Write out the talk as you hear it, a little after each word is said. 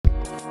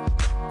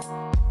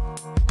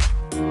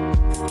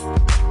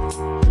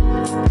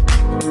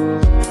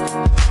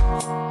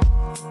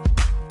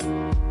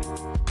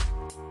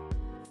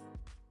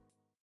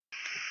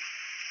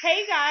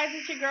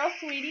girl,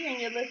 Sweetie,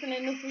 and you're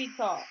listening to Sweet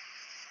Talk.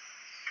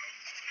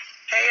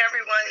 Hey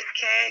everyone, it's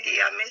Candy.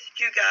 I missed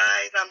you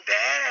guys. I'm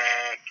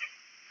back.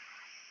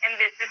 And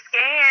this is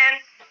Scan.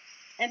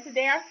 And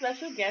today our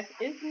special guest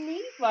is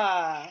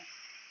Neva.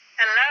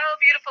 Hello,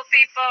 beautiful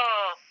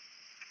people.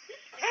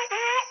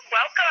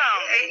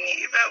 Welcome. Hey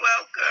Neva,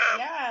 welcome.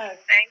 Yes.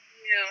 Thank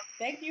you.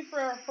 Thank you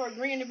for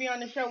agreeing to be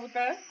on the show with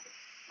us.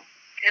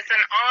 It's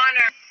an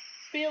honor.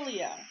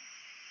 Philia.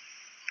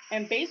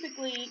 And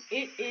basically,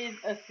 it is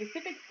a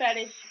specific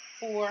fetish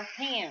for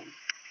hands,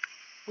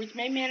 which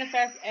may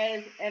manifest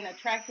as an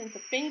attraction to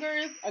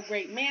fingers, a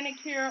great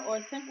manicure,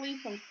 or simply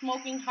some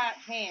smoking hot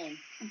hands.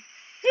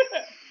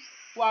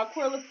 While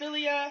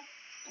quilophilia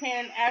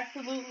can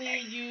absolutely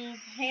use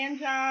hand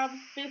jobs,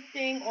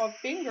 fisting, or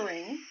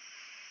fingering,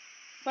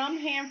 some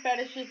hand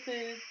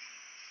fetishists,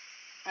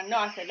 I know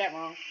I said that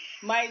wrong,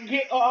 might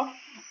get off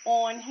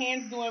on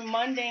hands doing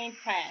mundane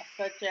tasks,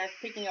 such as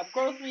picking up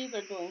groceries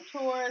or doing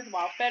chores,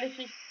 while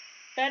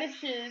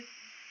fetishes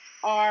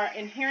are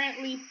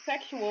inherently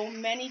sexual.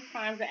 Many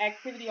times the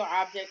activity or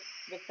object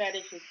the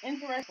fetish is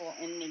interesting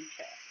in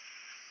nature.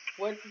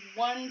 What's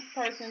one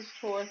person's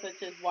chore,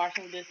 such as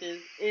washing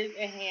dishes, is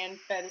a hand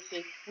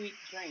fetish's sweet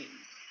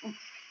dream.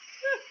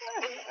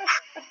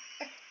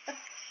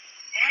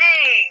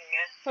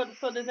 Dang.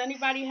 So does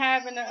anybody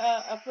have an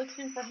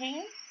affliction for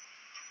hands?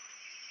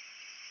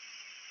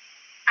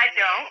 I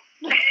don't.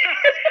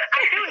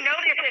 I do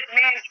notice if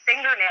men's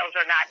fingernails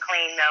are not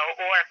clean,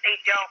 though, or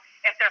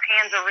if their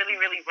hands are really,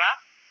 really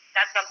rough.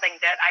 That's something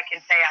that I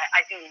can say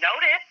I do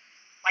notice.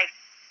 Like,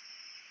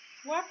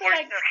 well, I feel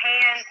like their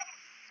hands.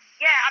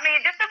 Yeah, I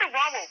mean, there's nothing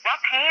wrong with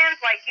rough hands,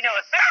 like,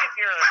 especially if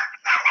you're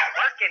a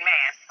working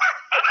man.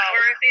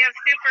 Or if they have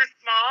super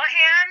small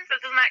hands,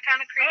 doesn't that kind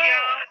of creep you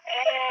out?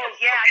 Oh,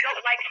 yeah, I don't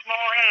like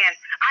small hands.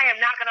 I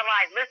am not going to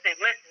lie. Listen.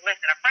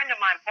 A friend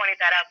of mine pointed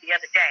that out the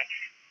other day.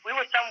 We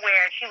were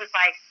somewhere, and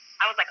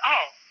I was like,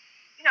 oh,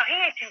 he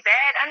ain't too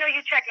bad. I know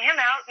you checking him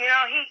out.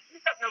 He's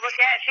something to look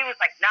at. She was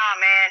like,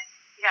 nah, man,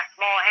 he got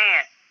small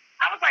hands.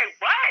 I was like,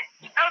 what?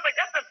 I was like,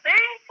 that's a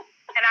thing?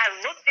 And I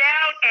looked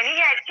down, and he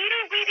had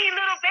itty-bitty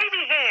little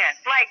baby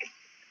hands. Like,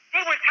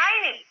 they were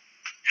tiny.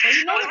 Well,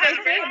 you know what they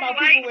say about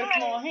people with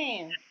small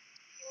hands.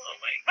 Oh,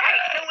 my God.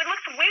 Right, so it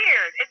looks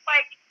weird. It's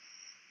like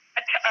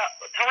a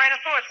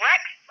Tyrannosaurus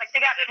Rex. Like, they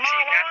got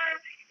small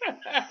arms.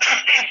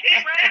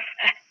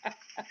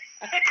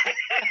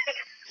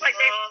 Like,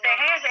 their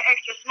hands are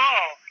extra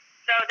small.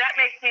 So that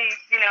makes me,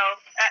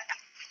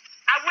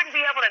 I wouldn't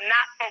be able to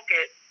not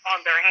focus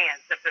on their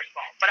hands if they're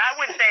small. But I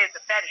wouldn't say it's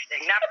a fetish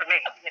thing. Not for me.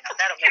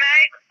 That'll make Can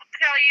I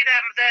tell you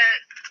that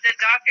the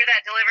doctor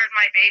that delivered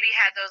my baby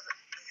had those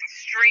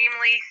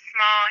extremely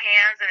small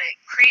hands, and it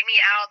creeped me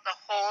out the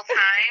whole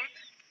time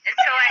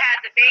until I had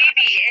the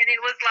baby, and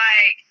it was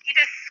like he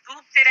just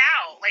scooped it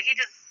out. Like he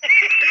just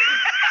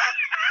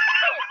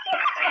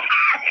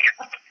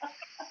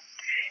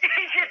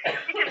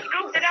he just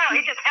scooped it out.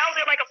 He just held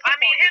it like a football. I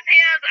mean, his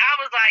hands, I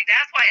was like,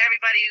 that's why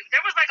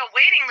there was like a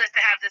waiting list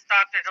to have this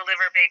doctor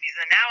deliver babies,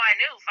 and now I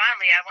knew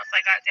finally once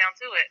I got down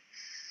to it.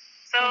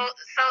 So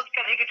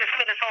because he could just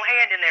fit his whole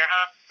hand in there,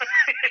 huh?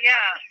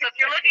 Yeah. So if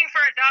you're looking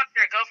for a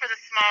doctor, go for the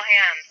small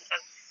hands.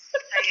 That's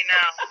how you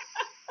know.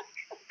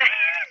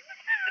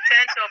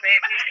 Potential,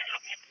 baby.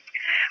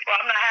 Well,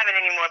 I'm not having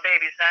any more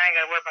babies, so I ain't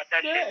got to worry about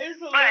that shit. That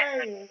is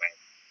hilarious. But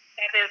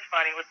that is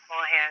funny with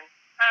small hands.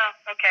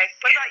 Oh, okay.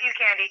 What about you,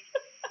 Candy?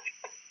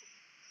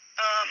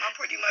 I'm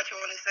pretty much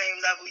on the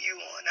same level you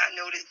on. I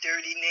notice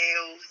dirty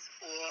nails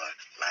or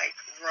like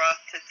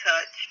rough to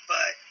touch,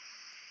 but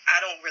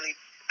I don't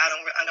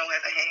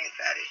have a hand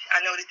fetish. I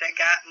notice that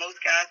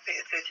most guys pay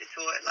attention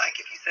to it. Like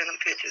if you send them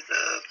pictures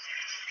of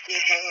your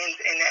hands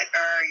in that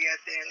area,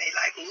 then they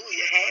like, ooh,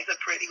 your hands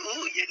are pretty.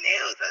 Ooh, your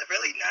nails are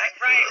really nice.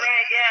 Right,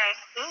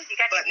 yeah. Ooh, you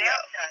got your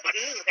nails done.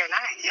 Ooh, they're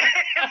nice. Yeah.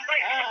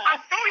 Like, I'm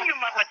showing you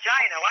my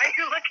vagina. Why are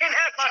you looking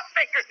at my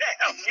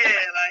fingernails? Yeah,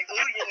 like,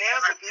 ooh, your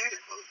nails are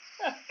beautiful.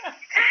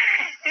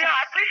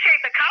 I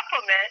appreciate the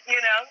compliment,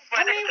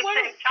 but I mean, at the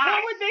same time.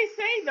 what would they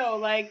say though?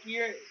 Like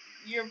your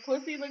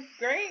pussy looks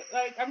great.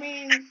 Like I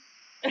mean.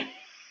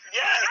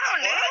 Yes.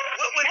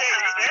 What would they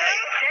say?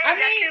 Damn,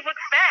 that shit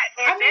looks fat.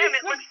 Or damn,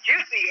 it looks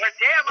juicy. Or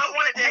damn, I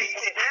want to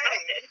taste it.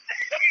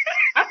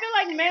 I feel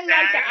like men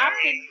like the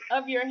optics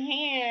of your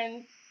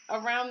hand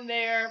around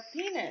their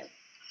penis.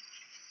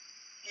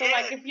 So yeah,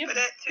 like if your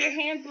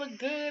hands look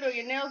good or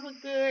your nails look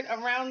good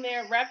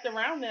wrapped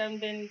around them,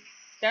 then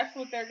that's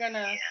what they're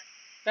gonna. Yeah.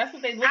 That's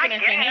what they're looking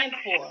at your hands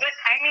for. But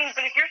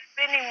if you're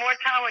spending more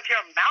time with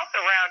your mouth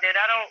around it,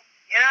 I don't.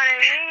 You know what I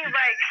mean?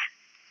 Like.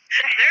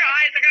 Their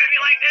eyes are going to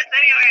be like this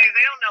anyways.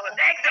 They don't know what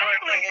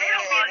exactly. They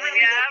don't be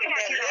really looking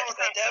at you the whole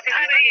time. If you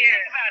really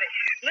think about it,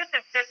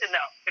 listen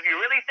though. If you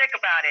really think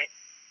about it,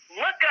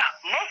 look up.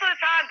 Most of the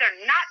time, they're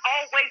not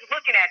always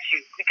looking at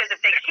you because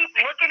if they keep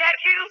looking at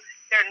you,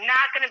 they're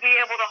not going to be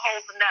able to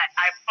hold the nut.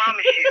 I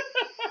promise you.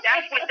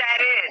 That's what that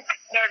is.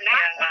 They're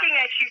not looking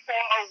at you for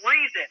a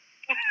reason.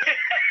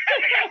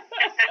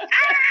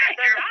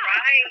 You're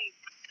right.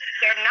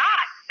 They're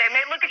not. They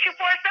may look at you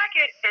for a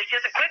second. It's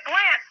just a quick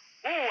glance.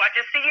 Ooh, I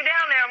just see you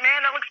down there.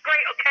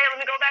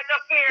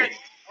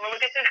 I'm gonna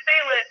look at this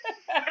ceiling.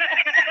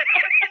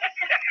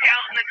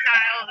 Counting the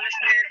tiles and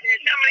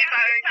shit. How many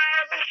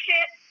tiles and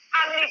shit?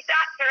 How many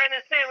dots are in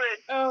the ceiling?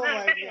 Oh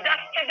my God.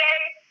 Dots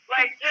today?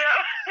 Like, you know.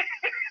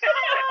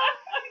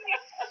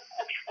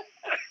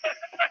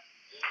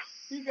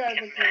 You guys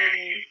are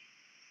crazy.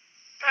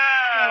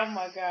 Oh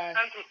my God.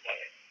 I'm just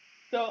saying.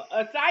 So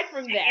aside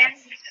from that,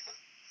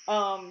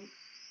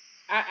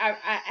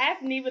 I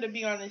asked Neva to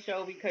be on the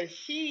show because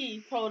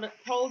she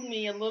told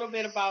me a little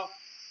bit about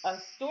a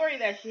story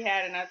that she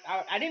had, and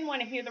I didn't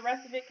want to hear the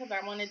rest of it because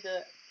I wanted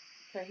to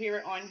hear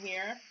it on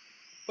here.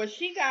 But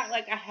she got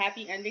like a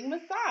happy ending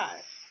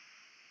massage.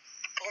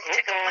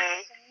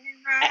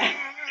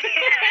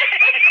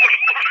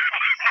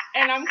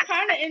 And I'm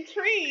kind of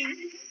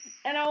intrigued,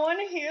 and I want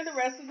to hear the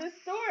rest of this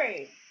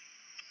story.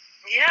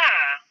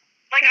 Yeah.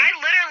 Like, I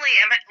literally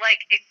am,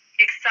 like,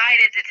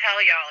 excited to tell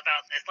y'all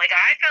about this. Like,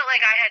 I felt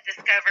like I had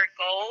discovered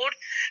gold,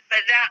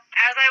 but that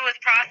as I was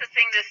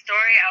processing this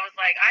story, I was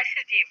like, I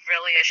should be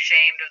really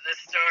ashamed of this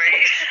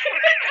story.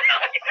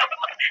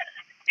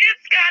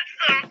 It's got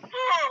some,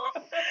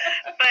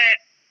 but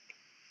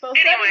So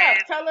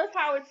anyways, set it up. Tell us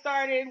how it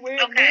started. Where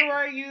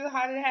were you?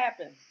 How did it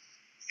happen?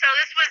 So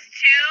this was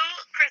 2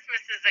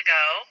 Christmases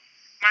ago.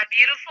 My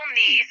beautiful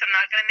niece, I'm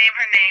not going to name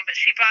her name, but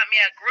she bought me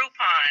a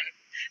Groupon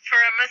for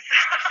a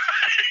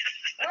massage.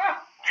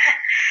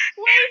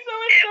 Wait, so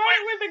it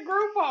started with a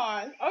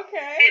Groupon.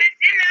 Okay. And it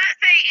did not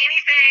say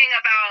anything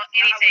about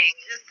anything.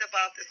 I was just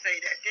about to say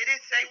that. Did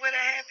it say what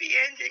a happy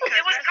ending?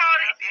 It was called,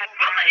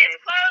 it's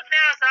closed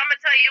now, so I'm going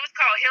to tell you, it was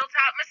called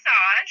Hilltop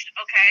Massage,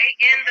 okay?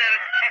 In the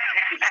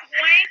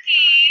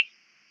swanky,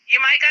 you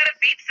might got to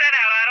beep that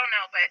out, I don't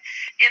know, but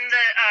in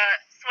the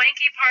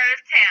swanky part of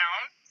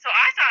town. So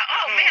I thought,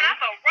 oh man,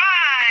 I've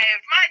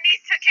arrived. My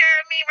niece took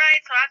care of me, right?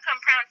 So I come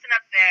pouncing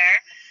up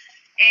there.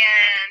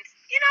 And,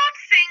 you know, I'm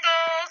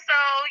single, so,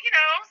 you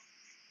know,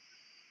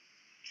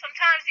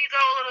 sometimes you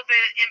go a little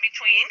bit in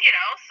between, you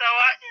know. So,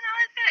 you know,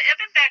 I've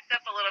been backed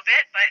up a little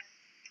bit. But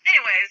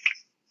anyways,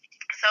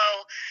 so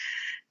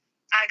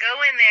I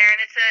go in there, and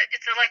it's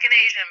like an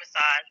Asian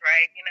massage,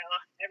 right? You know,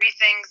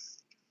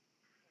 everything's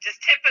just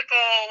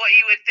typical what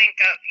you would think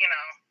of, you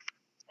know.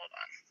 Hold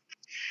on.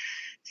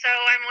 So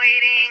I'm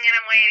waiting, and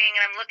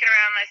I'm looking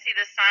around, and I see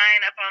this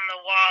sign up on the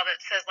wall that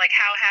says, like,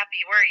 how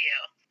happy were you?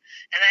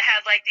 And it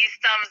had, like, these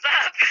thumbs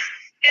up.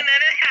 And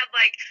then it had,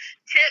 like,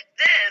 tip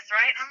this,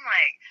 right? I'm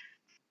like,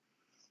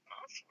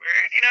 oh, that's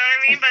weird. You know what I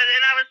mean? But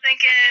then I was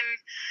thinking,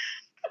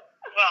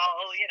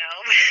 well, you know.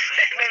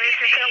 Maybe it's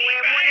just a way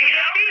of wanting to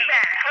get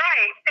feedback,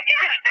 right?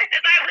 Yeah,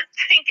 because I was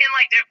thinking,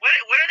 like,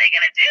 what are they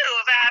going to do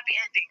with a happy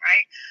ending,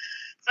 right?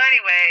 So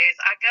anyways,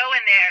 I go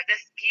in there.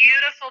 This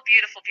beautiful,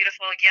 beautiful,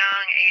 beautiful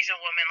young Asian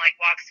woman, like,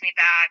 walks me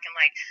back and,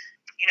 like,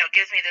 you know,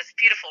 gives me this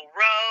beautiful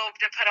robe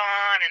to put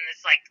on, and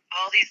it's, like,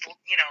 all these,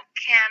 you know,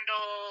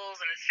 candles,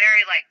 and it's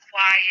very, like,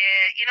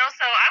 quiet, you know,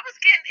 so I was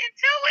getting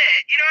into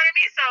it, you know what I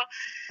mean? So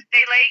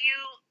they lay you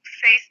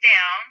face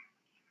down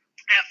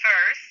at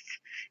first,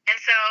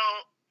 and so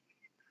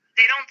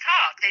they don't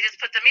talk. They just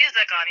put the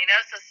music on, you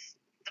know, so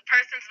the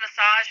person's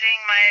massaging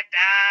my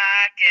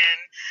back, and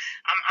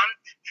I'm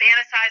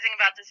fantasizing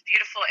about this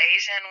beautiful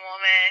Asian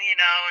woman, you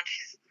know, and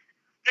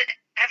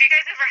have you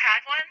guys ever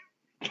had one?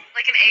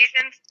 Like an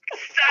Asian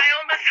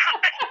style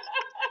massage?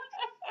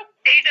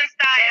 Asian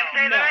style.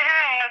 Can't say that I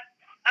have.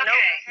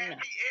 Okay.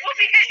 Nope. Well,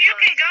 because you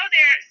can go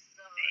there.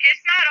 It's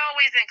not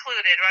always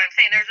included, what I'm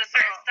saying. There's a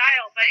certain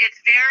style, but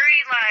it's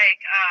very, like,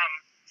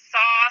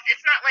 soft.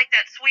 It's not like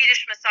that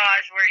Swedish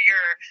massage where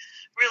you're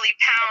really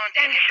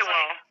pounding.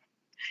 Sensual.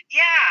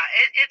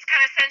 Yeah, it's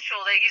kind of sensual.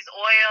 They use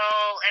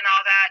oil and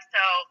all that. So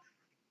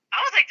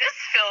I was like, this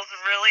feels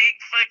really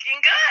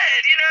fucking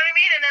good. You know what I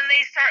mean? And then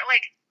they start,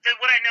 like,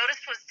 what I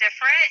noticed was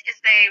different is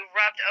they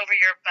rubbed over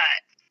your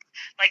butt.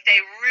 Like, they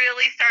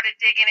really started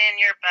digging in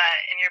your butt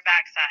and your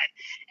backside.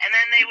 And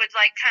then they would,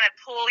 like, kind of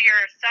pull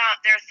their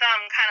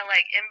thumb kind of,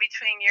 like, in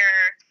between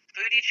your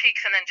booty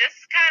cheeks and then just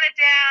kind of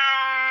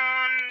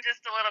down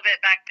just a little bit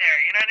back there.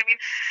 You know what I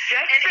mean?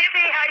 Just to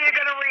see how you're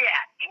going to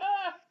react.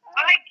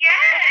 I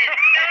guess.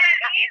 You know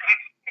what I mean?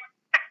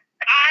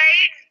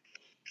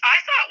 I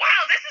thought,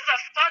 wow, this is a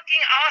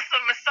fucking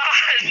awesome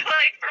massage,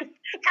 like, for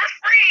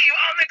free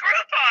on the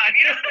Groupon,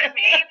 you know what I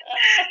mean?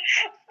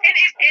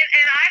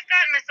 And I've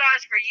gotten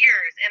massage for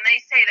years, and they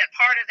say that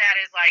part of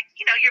that is, like,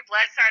 you know, your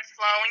blood starts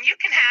flowing, you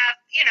can have,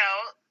 you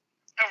know,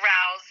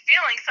 aroused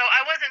feelings, so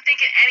I wasn't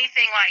thinking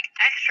anything, like,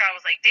 extra. I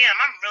was like, damn,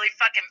 I'm really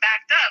fucking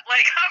backed up,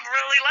 like, I'm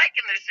really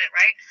liking this shit,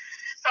 right?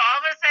 So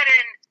all of a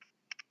sudden,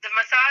 the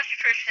massage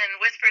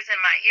person whispers in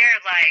my ear,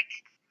 like,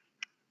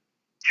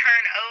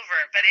 turn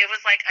over, but it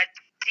was like a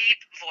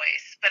deep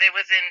voice, but it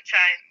was in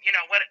China. You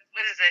know, what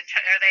is it?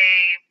 Are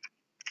they?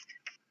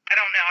 I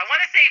don't know. I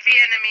want to say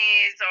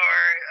Vietnamese,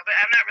 but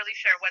I'm not really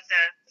sure what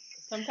the.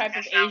 Some type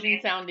of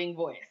Asian sounding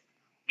voice.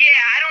 Yeah,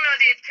 I don't know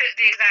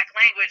the exact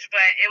language,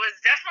 but it was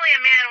definitely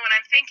a man when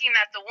I'm thinking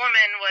that the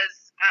woman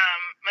was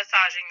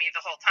massaging me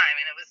the whole time,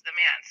 and it was the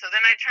man. So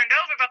then I turned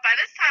over, but by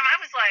this time I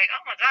was like,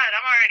 oh my God,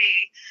 I'm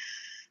already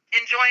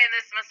enjoying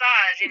this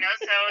massage, you know?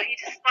 So he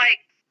just,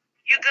 like,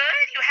 you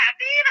good? You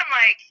happy? And I'm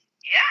like,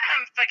 yeah,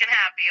 I'm fucking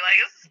happy. Like,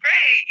 this is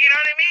great. You know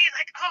what I mean? He's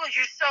like, oh,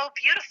 you're so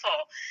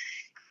beautiful.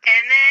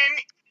 And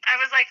then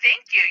I was like,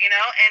 thank you, you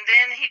know? And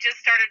then he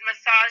just started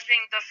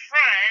massaging the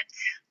front,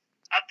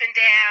 up and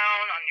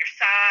down, on your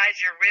sides,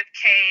 your rib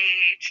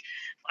cage,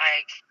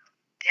 like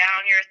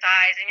down your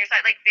thighs and your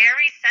side, like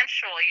very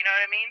sensual, you know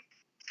what I mean?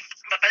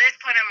 But by this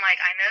point, I'm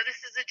like, I know this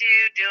is a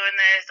dude doing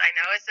this. I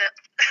know it's a...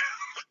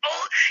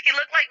 oh, he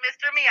looked like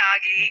Mr.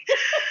 Miyagi.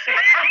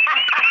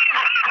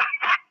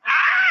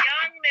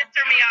 Young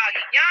Mr.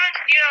 Miyagi. Young,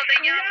 you know, the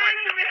young one.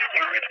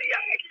 Mr.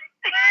 Miyagi.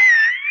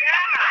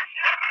 Yeah.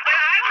 But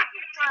I was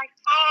just like,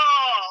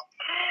 oh,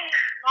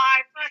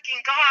 my fucking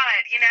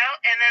God, you know?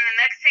 And then the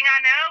next thing I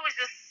know was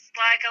just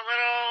like a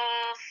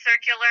little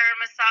circular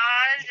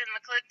massage in the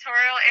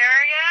clitoral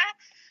area.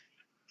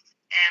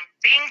 And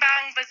bing,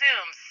 bang,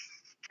 bazooms.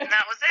 And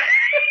that was it.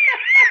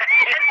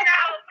 And so,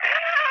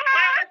 when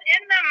I was in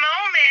the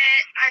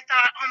moment, I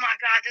thought, oh my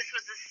God, this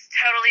was this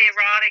totally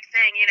erotic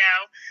thing, you know?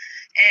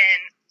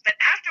 But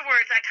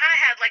afterwards, I kind of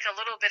had like a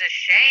little bit of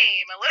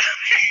shame, a little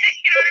bit,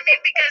 you know what I mean?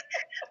 Because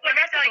let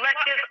me tell you,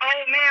 let this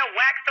old man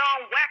wax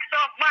off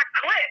my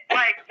clit.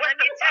 Like, let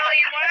me tell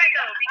you why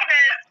though,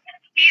 because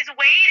he's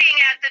waiting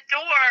at the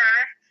door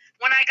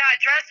when I got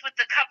dressed with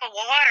the cup of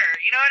water.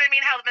 You know what I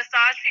mean? How the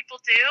massage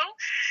people do.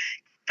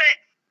 But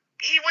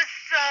he was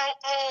so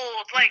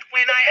old. Like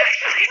when I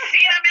actually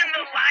seen him in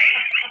the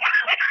light,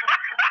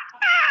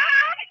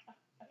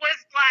 was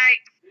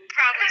like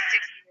probably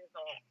 60 years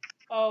old.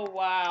 Oh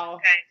wow.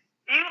 Okay.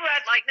 You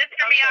let like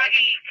Mr.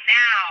 Miyagi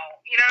now.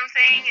 You know what I'm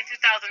saying? In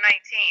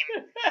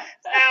 2019.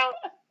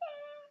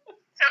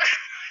 So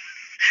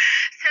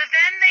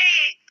then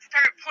they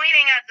start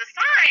pointing at the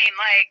sign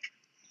like,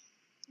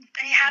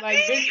 "Are you happy?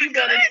 Like, bitch, you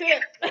better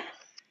tip."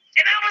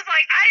 And I was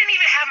like, I didn't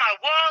even have my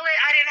wallet.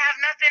 I didn't have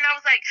nothing. I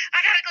was like,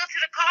 I gotta go to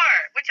the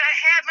car, which I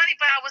had money,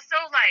 but I was so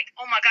like,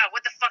 oh my God,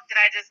 what the fuck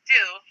did I just do?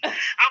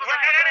 I was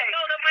like, I gotta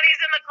go. The money's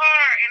in the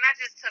car, and I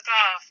just took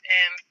off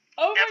and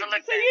never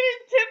looked back. So you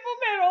didn't tip him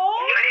at all?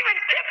 You didn't even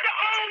tip the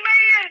old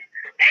man.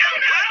 Hell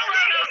no, I don't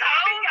love those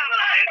hoes.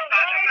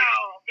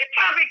 It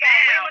probably got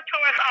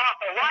rheumatoid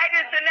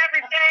arthritis and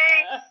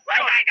everything.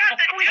 Like I got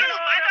the tube.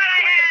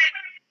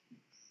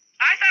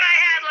 I thought I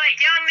had like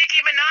young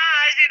Nicki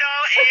Minaj, you know,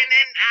 and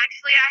then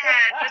actually I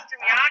had Mr.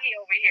 Miyagi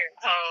over here.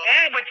 So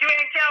yeah, but you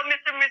ain't tell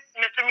Mr.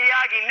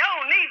 Miyagi no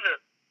neither.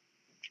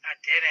 I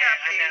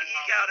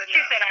didn't.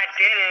 She said I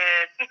did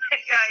it. He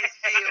got his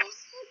feels.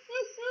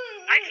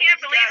 I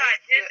can't believe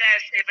I did that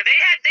shit. But they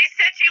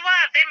set you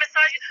up. They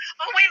massage you.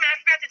 Oh wait a minute,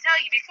 I forgot to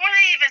tell you. Before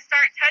they even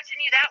start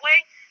touching you that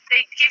way,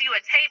 they give you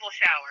a table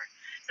shower.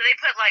 So they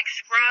put like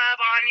scrub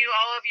on you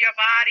all over your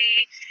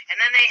body, and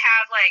then they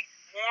have like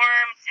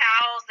warm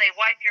towels. They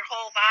wipe your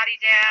whole body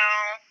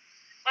down.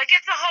 Like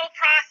it's a whole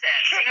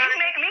process. You know,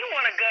 make me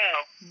want to go.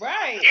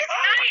 Right. It's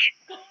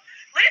nice.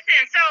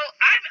 Listen, so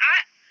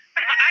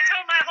I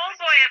told my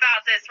homeboy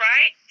about this,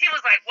 right? He was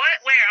like,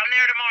 "What? Where? I'm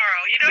there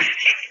tomorrow." You know.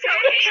 So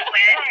he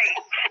went.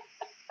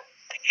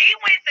 He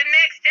went the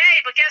next day,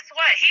 but guess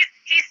what?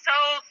 He's so.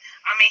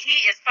 I mean,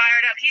 he is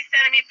fired up. He's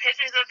sending me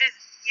pictures of his,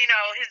 you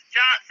know, his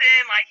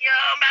Johnson. Like, yo,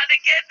 I'm about to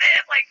get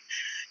this. Like,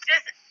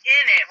 just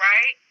in it,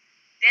 right?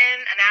 Then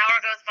an hour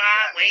goes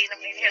by, waiting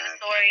to hear the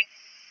story.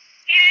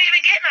 He didn't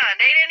even get none.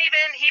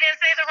 He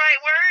didn't say the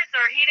right words,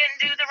 or he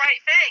didn't do the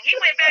right thing. He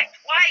went back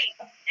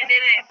twice and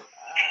didn't.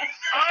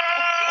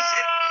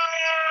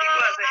 He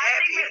wasn't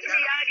happy. Mr.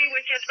 Miyagi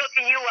was just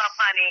hooking you up,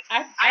 honey.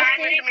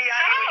 I think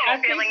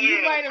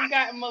you might have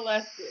gotten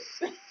molested.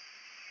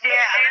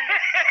 Yeah.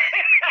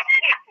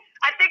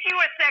 I think you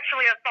were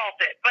sexually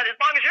assaulted, but as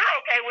long as you're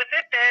okay with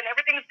it, then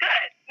everything's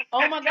good.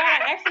 Oh my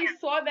God, I actually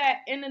saw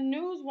that in the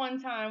news one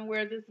time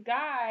where this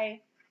guy,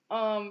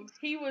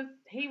 he was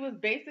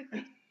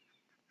basically,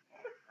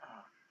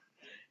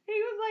 he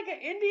was like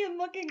an Indian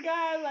looking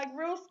guy, like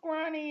real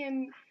scrawny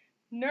and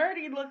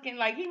nerdy looking,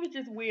 like he was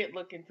just weird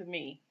looking to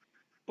me.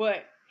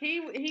 But they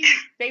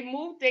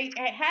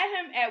had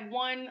him at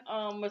one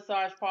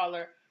massage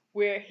parlor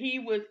where he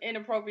was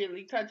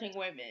inappropriately touching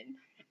women.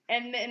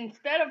 And then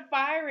instead of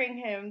firing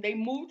him, they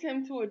moved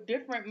him to a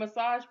different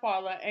massage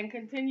parlor and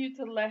continued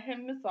to let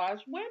him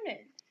massage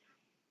women.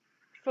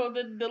 So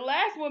the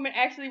last woman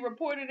actually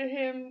reported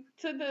him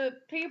to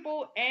the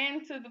people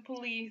and to the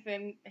police,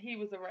 and he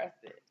was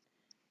arrested.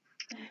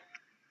 I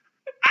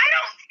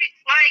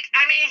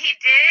mean, he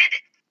did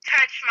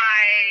touch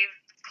my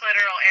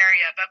clitoral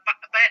area, but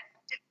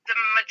the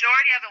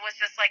majority of it was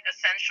just like a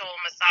sensual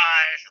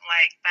massage.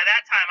 Like by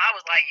that time, I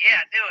was like,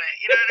 yeah, do it.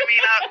 You know what I mean?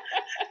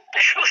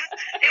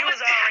 It was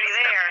already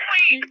there.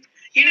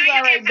 He was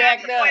already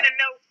backed up.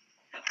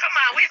 Come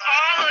on, we've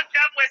all hooked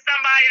up with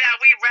somebody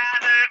that we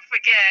rather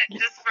forget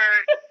just for.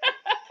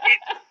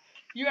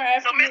 You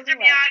are absolutely so Mr.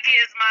 Miyagi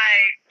is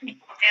my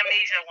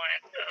amnesia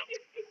one. So.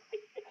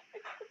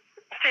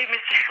 See,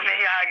 Mr.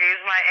 Miyagi is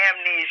my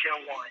amnesia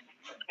one.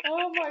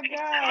 Oh my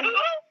God.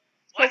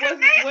 So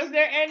was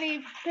there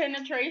any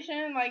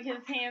penetration, like his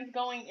hands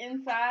going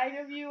inside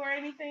of you or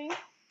anything? I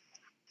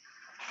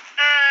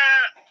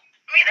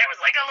mean, there was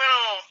like a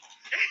little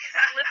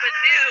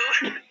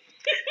Slip-a-doo.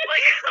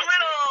 Like a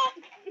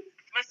little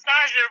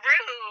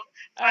massage-a-roo.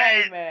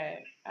 I ain't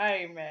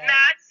mad.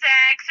 Not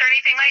sex or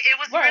anything. Like, it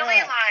was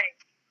really right. like,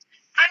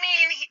 I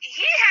mean,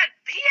 he had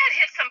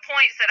hit some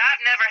points that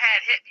I've never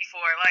had hit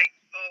before. Like,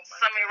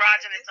 some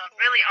erogenous stuff.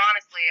 Really,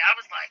 honestly, I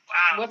was like,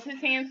 wow. Was his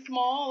hand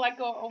small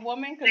like a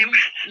woman? Because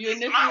you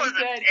small initially as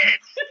a said.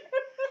 bitch.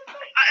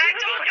 I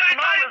told you I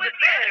thought it was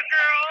the other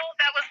girl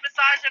that was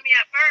massaging me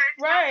at first.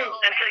 Right.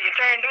 Until you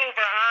turned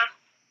over, huh?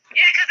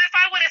 Yeah, because if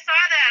I would have saw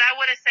that, I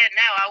would have said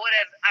no. I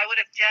would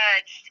have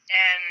judged,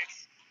 and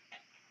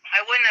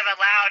I wouldn't have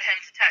allowed him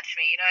to touch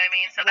me. You know what I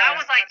mean? So that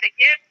was like the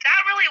gift.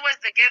 That really was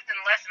the gift and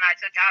lesson I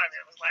took out of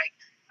it. Was like,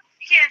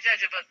 you can't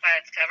judge a book by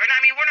its cover. And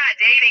I mean, we're not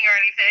dating or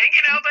anything,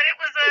 you know, but it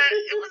was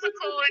a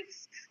cool.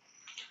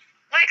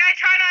 Like I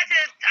try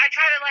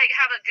to like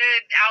have a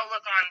good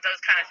outlook on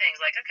those kind of things.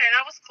 Like, okay,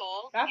 that was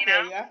cool. I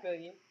feel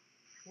you.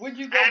 Would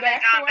you go I haven't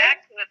back gone for back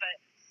it? to it, but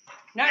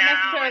not no,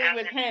 necessarily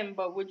with him,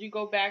 but would you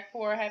go back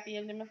for a happy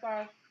ending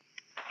massage?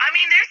 I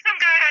mean, there's some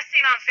guy I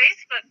seen on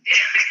Facebook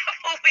a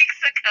couple weeks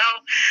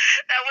ago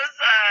that was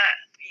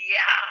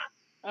yeah.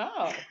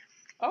 Oh,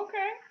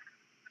 okay.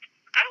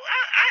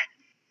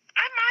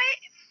 I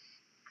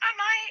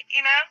might,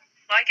 you know,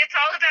 like it's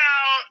all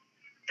about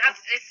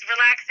it's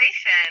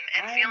relaxation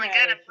and feeling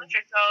good and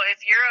pleasure. So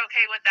if you're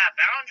okay with that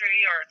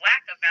boundary or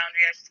lack of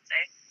boundary, I should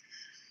say.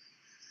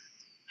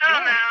 I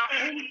don't know.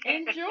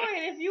 Enjoy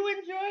it. If you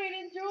enjoy it,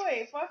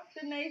 enjoy it. Fuck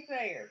the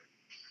naysayers.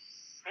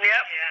 Yep.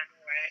 Yeah,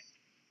 right.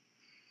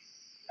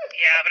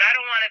 Yeah, but I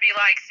don't want to be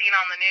like seen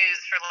on the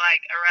news for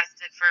like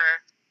arrested for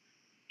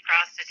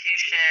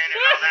prostitution and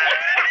all that.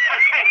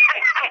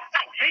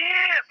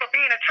 For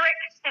being a trick.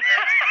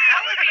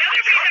 That was the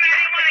other reason I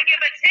didn't want to give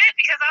a tip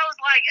because I was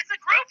like, it's a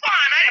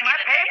Groupon. Am I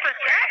paying for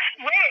sex?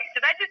 Wait,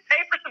 did I just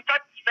pay for some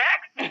type of sex?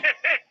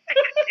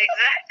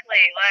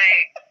 Exactly.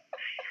 Like,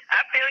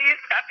 I feel you.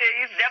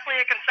 It's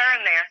definitely a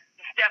concern there.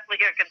 It's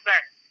definitely a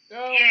concern.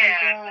 Oh my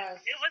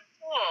gosh. It was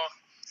cool.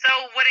 So,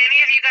 would any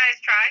of you guys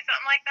try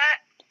something like that?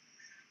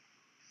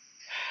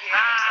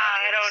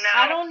 I don't know.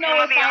 I don't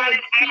know if I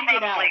would seek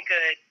it out.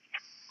 Good.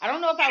 I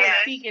don't know if I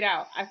would seek it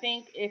out. I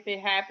think if it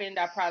happened,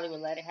 I probably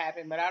would let it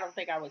happen, but I don't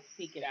think I would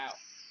seek it out.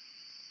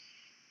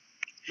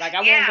 Like,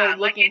 I won't go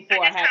looking for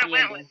a happy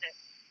ending.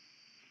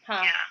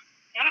 Huh?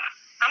 Yeah.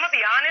 I'm going to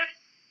be honest.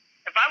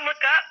 If I look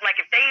up, like,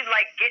 if they,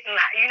 like, getting,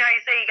 you know how you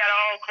say you got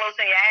all close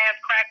in your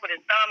ass crack with his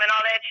thumb and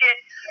all that shit?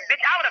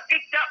 Bitch, I would have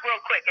peeked up real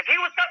quick. If he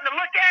was something to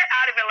look at,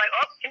 I'd have been like,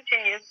 oh,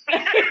 continue. If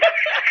I'd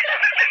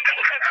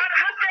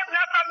have looked up and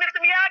I saw Mr.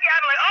 Miyagi,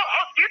 I'd be like,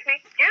 oh, excuse me,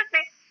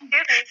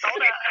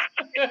 hold up.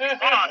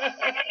 Pause.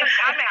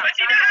 I'm out. But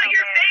you know how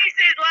your face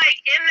is,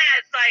 like, in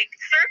that, like,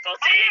 circle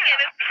thing?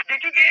 Yeah. Did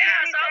you get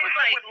so I was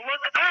like,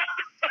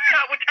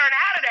 I would turn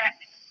out of that.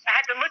 I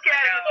had to look at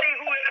it and see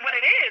what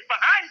it is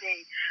behind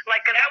me.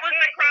 Like, that was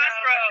the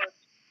crossroads.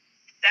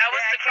 That was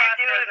the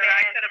crossroads that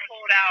I could have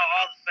pulled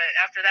out, but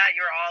after that,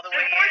 you were all the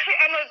way in.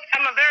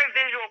 I'm a very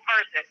visual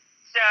person,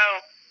 so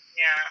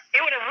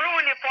it would have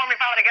ruined it for me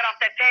if I would have got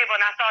off that table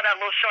and I saw that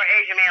little short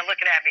Asian man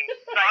looking at me.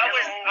 So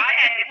I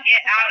had to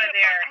get out of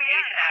there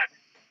ASAP.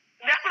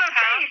 That's what I'm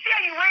saying. You see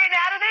how you ran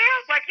out of there?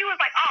 Like, you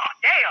was like, oh,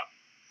 damn.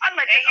 I'm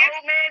like, this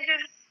old man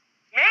just,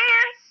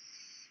 man.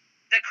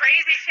 The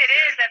crazy shit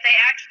is that they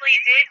actually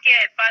did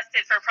get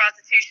busted for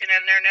prostitution,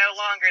 and they're no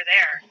longer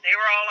there. They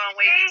were all on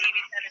Wavy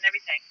TV10 and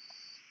everything.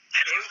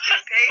 They was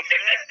okay for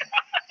that.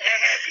 That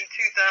had me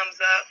 2 thumbs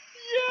up.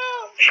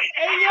 Yeah.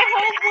 And your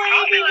homeboy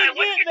ain't even like,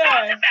 what you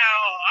talking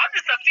about? I'm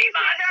just a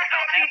female. That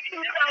had me 2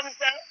 thumbs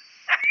up.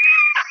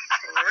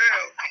 For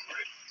real.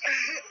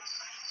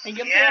 And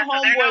your poor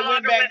homeboy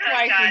went back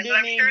twice and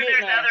didn't even get none. I'm sure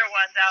there's other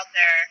ones out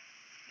there.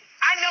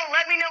 I know.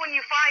 Let me know when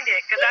you find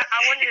it, because I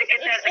wanted to get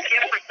that as a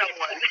gift for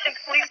someone.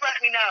 Please let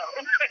me know.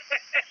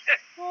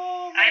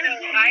 I know.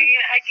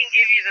 I can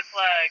give you the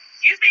plug.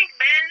 You think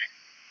men,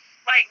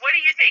 like, what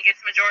do you think?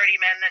 It's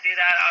majority men that do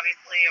that,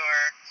 obviously, or?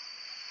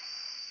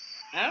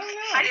 I don't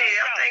know. I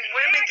think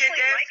women get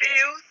that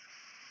feels.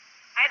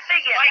 I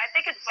think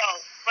it's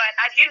both. But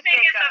I do think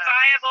it's a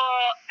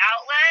viable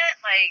outlet,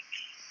 like,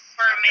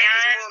 for a man?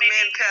 It's more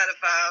men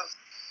pedophiles.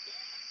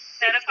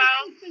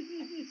 Pedophiles?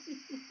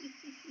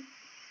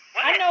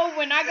 I know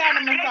when I got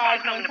a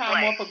massage one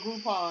time off of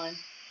Groupon,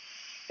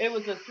 it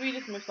was a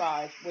Swedish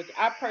massage, which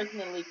I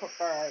personally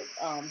prefer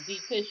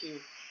deep tissue.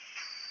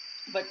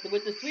 But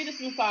with the Swedish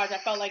massage, I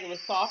felt like it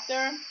was softer,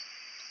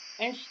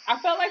 and I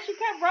felt like she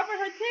kept rubbing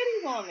her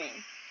titties on me.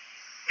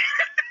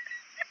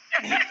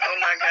 Oh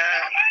my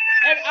God!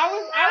 And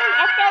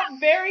I felt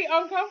very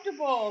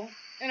uncomfortable,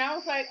 and I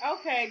was like,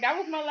 okay, that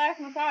was my last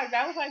massage.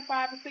 That was like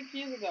 5 or 6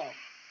 years ago.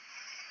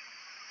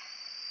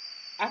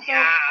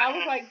 I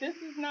was like, this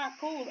is not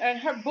cool. And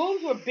her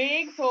boobs were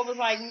big, so it was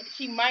like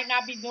she might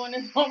not be doing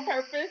this on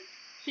purpose.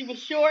 She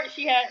was short.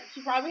 She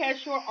probably had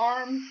short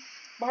arms,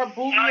 but her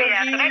boobs were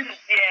huge.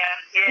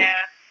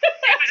 Yeah.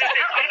 The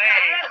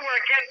odds were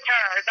against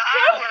her. The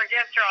odds were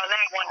against her on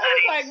that one, honey.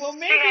 I was like, well,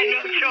 maybe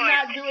she's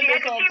not doing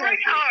this on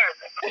purpose.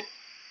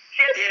 She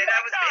Yeah,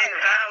 that was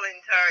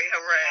involuntary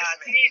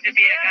harassment. She needs to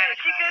be a guy.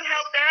 She couldn't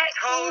help that.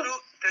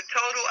 The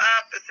total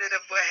opposite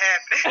of what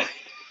happened.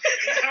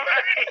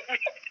 Right.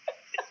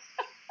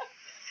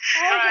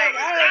 I was like,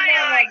 I don't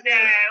know Something like about this.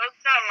 that. It was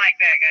something like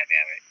that,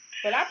 goddammit.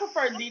 But I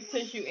prefer deep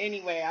tissue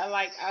anyway. I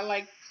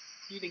like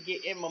you to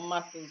get in my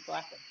muscles so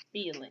I can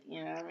feel it.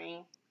 You know what I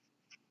mean?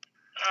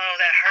 Oh,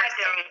 that hurts.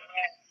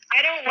 I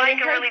don't But like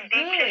it a really hurts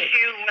deep good.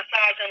 tissue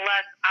massage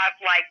unless I've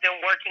like been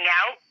working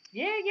out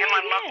Yeah, and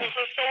my muscles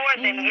are sore.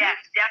 Then yes,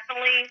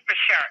 definitely for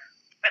sure.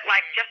 But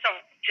like just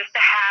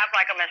to have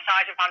like a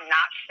massage if I'm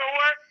not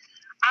sore,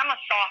 I'm a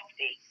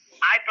softie.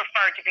 I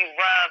prefer to be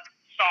rubbed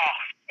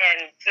soft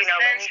and let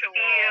me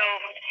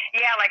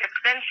feel like it's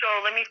sensual.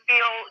 Let me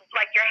feel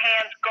like your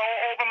hands go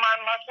over my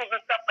muscles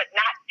and stuff, but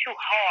not too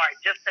hard,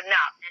 just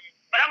enough.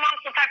 But I'm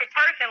also the type of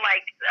person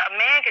like a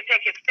man could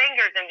take his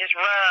fingers and just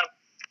rub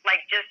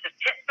like just the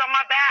tips on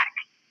my back,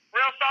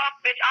 real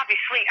soft, bitch. I'll be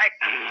asleep.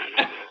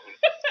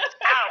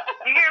 Ow,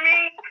 you hear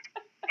me?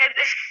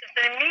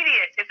 It's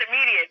immediate. It's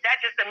immediate.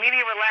 That just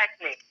immediately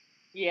relaxed me.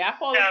 Yeah, I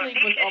fall asleep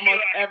with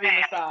almost every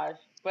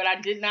massage, but I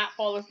did not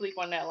fall asleep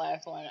on that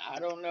last one. I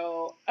don't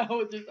know. I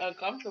was just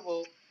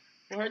uncomfortable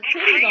with her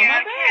titties on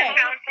my back.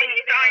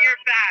 Titties on your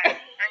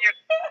back, on your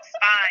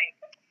spine.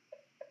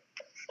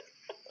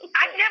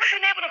 I've never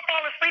been able to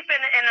fall asleep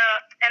in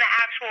an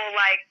actual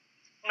like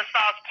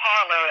massage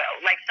parlor,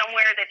 like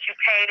somewhere that you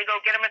pay to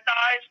go get a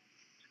massage.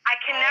 I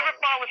can never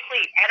fall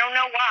asleep. I don't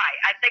know why.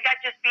 I think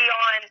I'd just be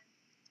on.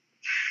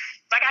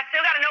 Like I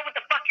still gotta know what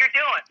the fuck you're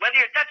doing, whether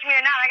you're touching me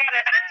or not. I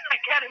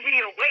gotta be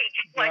awake.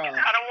 Like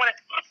I don't want to.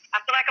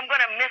 I feel like I'm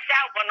gonna miss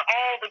out on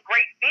all the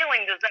great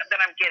feelings that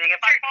I'm getting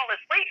if I fall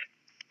asleep.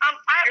 I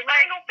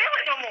ain't gonna feel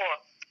it no more.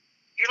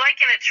 You're like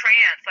in a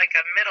trance, like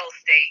a middle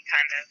state,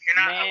 kind of. You're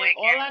not awake.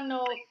 All I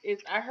know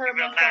is I heard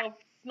myself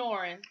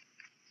snoring.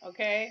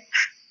 Okay,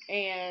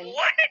 and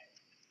what?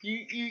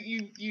 You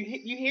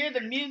hear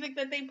the music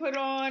that they put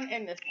on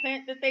and the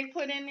scent that they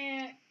put in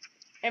there,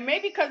 and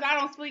maybe because I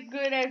don't sleep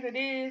good as it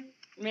is,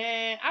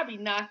 man, I be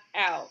knocked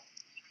out.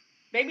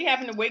 They be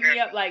having to wake me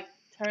up like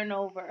turn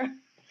over,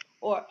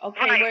 or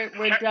okay, right.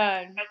 we're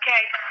done.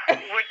 Okay,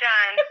 we're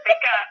done.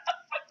 Wake up,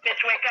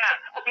 bitch, wake up.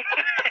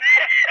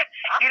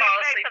 I fall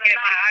asleep and get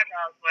my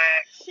eyebrows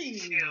wet.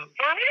 Shoot.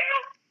 For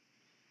real?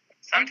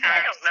 Sometimes.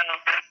 I don't know.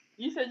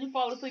 You said you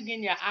fall asleep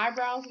getting your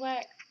eyebrows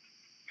waxed?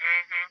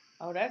 Mhm.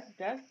 Oh, that's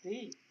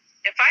deep.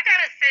 If I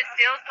gotta sit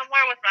still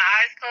somewhere with my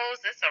eyes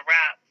closed, it's a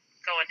wrap.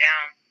 Going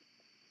down.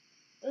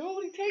 It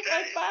only takes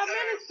like 5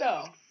 minutes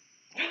though.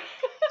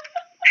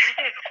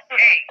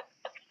 Hey.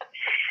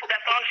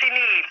 That's all she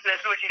needs.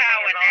 That's what she's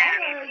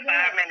saying.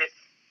 5 minutes.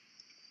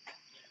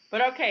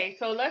 But okay,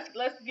 so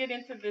let's get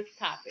into this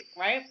topic,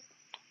 right?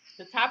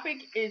 The topic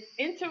is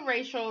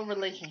interracial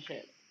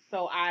relationships.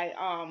 So I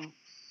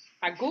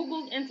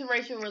googled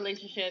interracial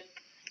relationships,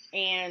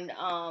 and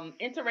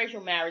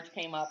interracial marriage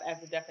came up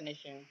as a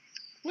definition,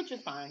 which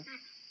is fine.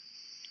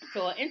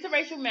 So an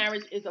interracial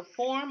marriage is a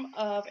form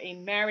of a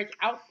marriage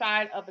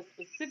outside of a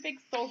specific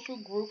social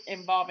group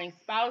involving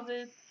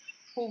spouses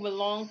who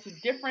belong to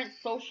different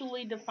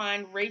socially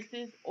defined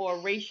races or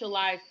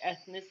racialized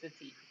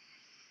ethnicities.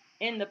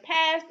 In the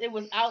past, it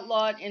was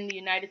outlawed in the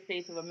United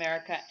States of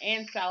America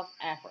and South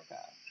Africa.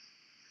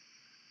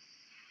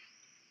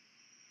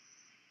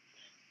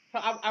 So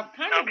I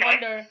kind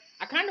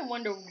of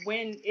wonder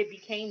when it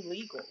became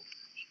legal.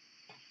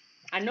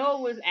 I know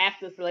it was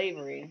after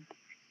slavery.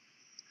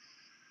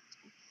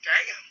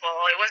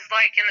 Well, it was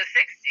like in the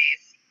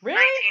 60s.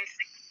 Really?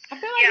 1960s. I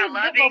feel like it was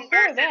Loving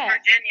before versus that.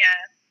 Virginia.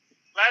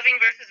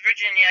 Loving versus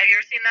Virginia. Have you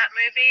ever seen that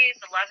movie,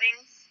 The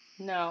Lovings?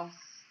 No.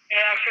 It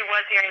actually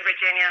was here in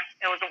Virginia.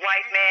 It was a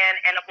white man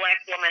and a black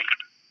woman.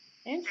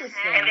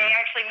 Interesting. And they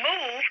actually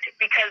moved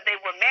because they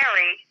were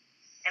married,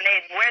 and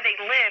where they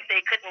lived,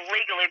 they couldn't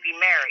legally be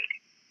married.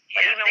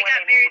 But even when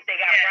they moved, they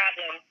got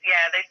problems.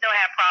 Yeah, they still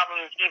have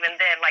problems even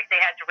then. Like, they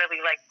had to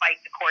really, like,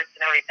 fight the courts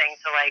and everything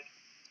to, like,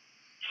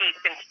 keep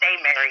and stay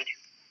married.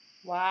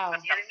 Wow.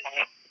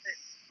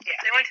 Yeah,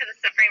 they went to the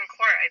Supreme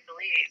Court, I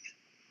believe.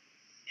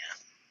 Yeah.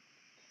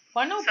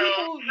 Well, I know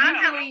people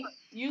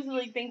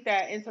usually think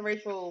that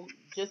interracial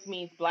just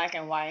means black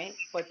and white,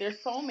 but there's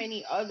so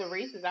many other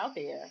races out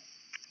there.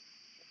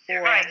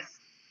 Right.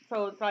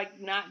 So it's like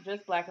not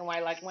just black and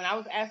white. Like when I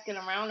was asking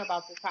around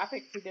about the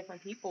topic to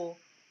different people,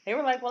 they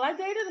were like, "Well, I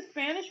dated a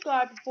Spanish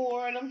guy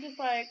before," and I'm just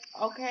like,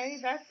 "Okay,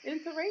 that's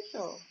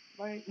interracial."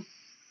 Like,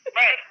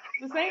 right.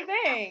 The same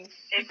thing.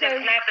 It's just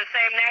not the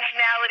same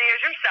nationality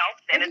as yourself,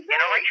 then it's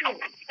interracial.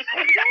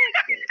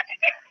 Exactly.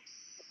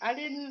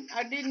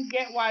 I didn't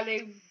get why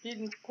they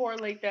didn't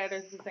correlate that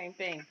as the same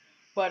thing,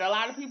 but a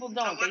lot of people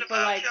don't. So they feel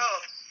like,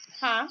 y'all?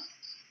 Huh?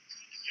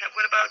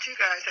 What about you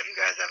guys? Have you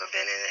guys ever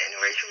been in an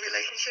interracial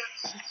relationship?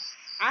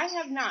 I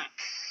have not.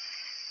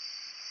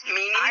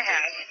 Me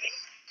neither.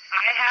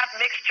 I have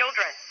mixed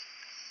children.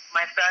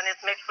 My son is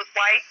mixed with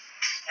white,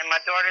 and my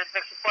daughter is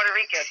mixed with Puerto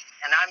Rican,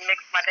 and I'm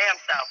mixed my damn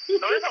self.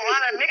 So there's a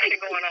lot of mixing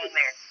going on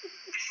there.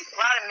 A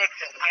lot of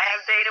mixing. I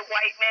have dated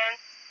white men,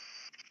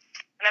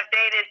 and I've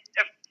dated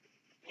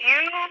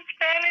few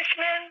Spanish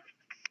men,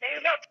 maybe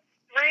about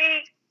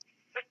 3.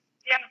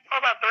 Yeah,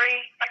 probably about 3.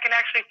 I can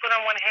actually put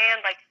on one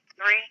hand, like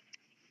 3.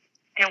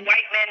 And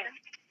white men,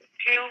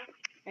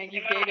 2. And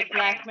you dated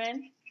black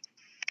men?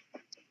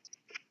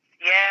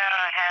 Yeah,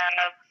 I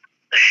have.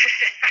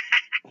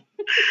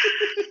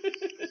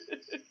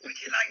 Would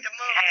you like the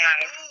most?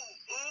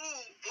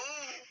 Ooh.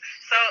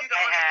 So you the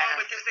only one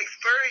with this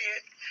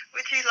experience.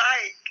 Would you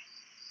like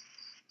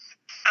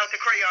out the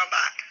crayon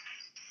box?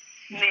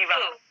 Neva.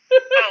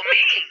 Oh,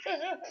 me.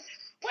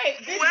 Wait,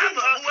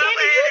 Whoever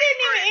Candy, you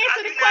didn't even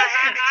answer the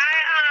question.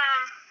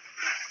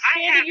 I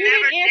Candy, have you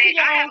never didn't answer dated.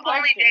 your I own have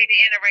only question. dated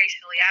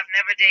interracially. I've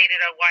never dated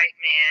a white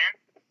man.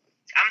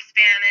 I'm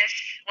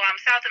Spanish. Well, I'm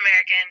South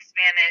American,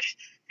 Spanish,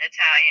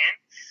 Italian,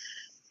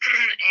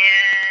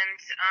 and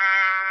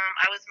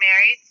I was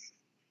married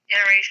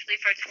interracially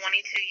for 22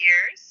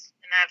 years,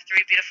 and I have 3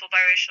 beautiful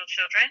biracial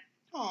children.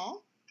 Aw.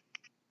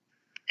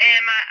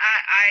 And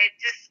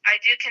I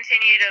do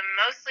continue to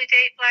mostly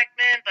date black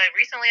men, but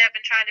recently I've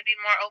been trying to be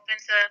more open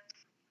to,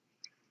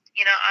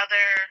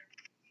 other,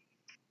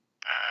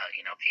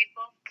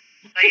 people.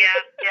 But yeah.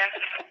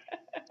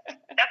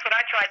 That's what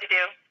I tried to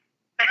do.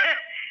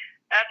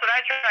 That's what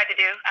I tried to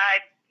do.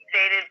 I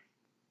dated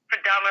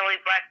predominantly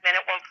black men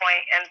at one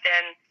point, and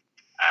then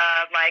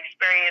my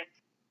experience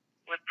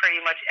with pretty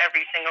much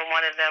every single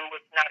one of them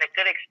was not a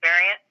good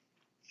experience.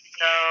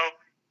 So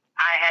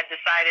I had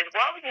decided,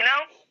 well,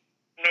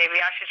 maybe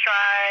I should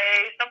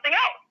try something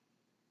else.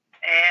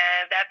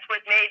 And that's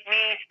what made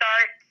me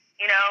start,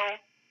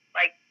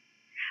 like,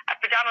 I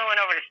predominantly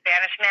went over to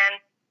Spanish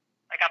men.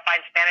 Like, I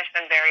find Spanish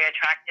men very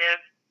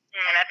attractive.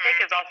 Mm-hmm. And I think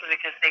it's also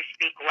because they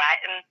speak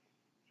Latin.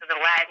 So the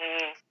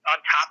Latin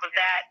on top of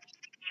that.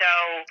 So,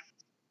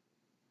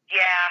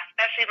 yeah,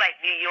 especially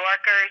like New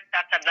Yorkers,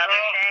 that's another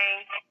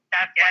thing.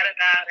 That's Forget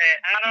about it.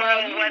 I don't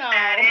know what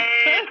that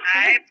is.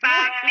 I don't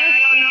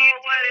know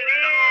what it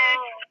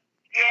is.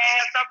 Yeah,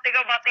 something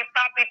about the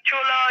papi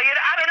chulo.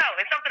 I don't know.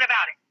 It's something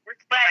about it.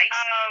 But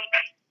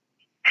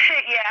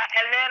yeah,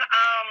 and then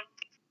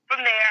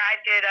from there I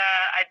did.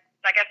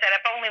 Like I said,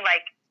 I've only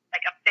like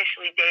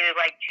officially dated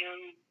like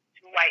two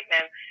white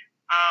men.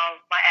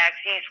 My ex,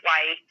 he's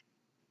white,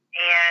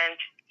 and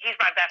he's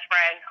my best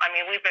friend. I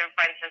mean, we've been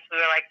friends since we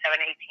were like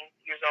 18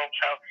 years old.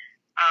 So,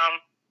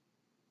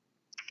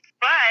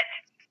 but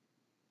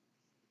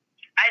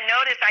I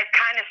noticed I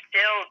kind of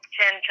still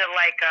tend to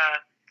like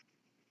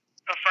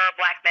prefer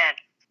black men.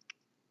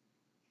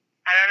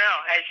 I don't know.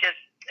 It's just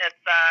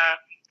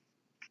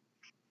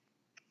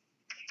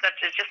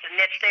a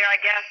niche there,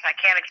 I guess. I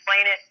can't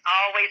explain it.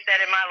 I always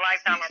said in my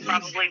lifetime I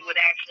probably would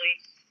actually.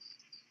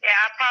 Yeah,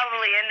 I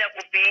probably end up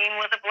being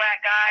with a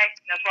black guy.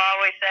 That's what I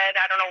always said.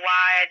 I don't know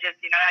why. That's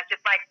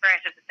just my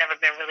experience. It's never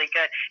been really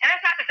good. And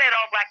that's not to say that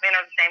all black men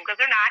are the same, because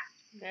they're not.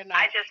 They're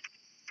not.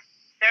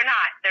 They're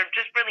not. They're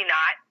just really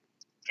not.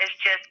 It's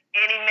just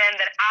any men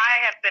that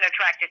I have been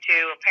attracted to,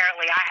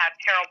 apparently I have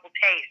terrible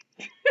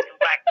taste in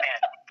black men.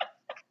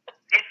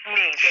 It's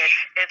me, bitch.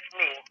 It's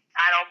me.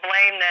 I don't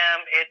blame them.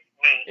 It's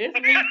me. It's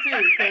me too,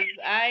 because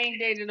I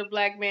ain't dated a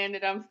black man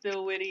that I'm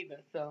still with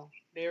either. So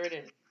there it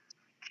is.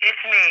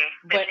 It's me.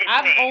 But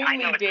I've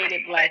only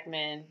dated black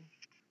men.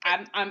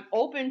 I'm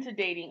open to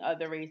dating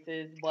other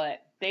races,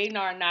 but they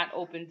are not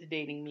open to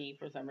dating me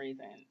for some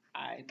reason.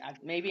 I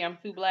maybe I'm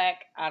too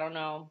black. I don't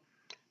know.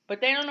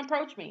 But they don't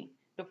approach me.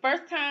 The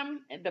first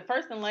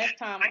and last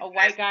time a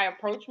white guy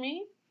approached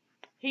me,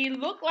 he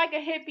looked like a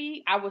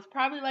hippie. I was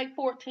probably like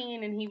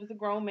 14 and he was a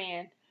grown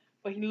man.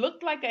 But he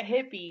looked like a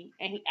hippie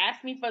and he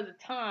asked me for the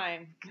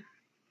time.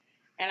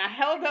 And I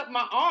held up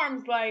my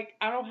arms like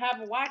I don't have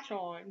a watch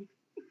on.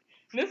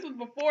 This was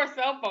before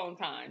cell phone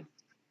times.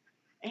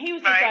 And he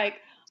was just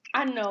like,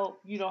 I know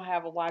you don't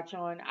have a watch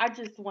on. I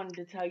just wanted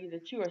to tell you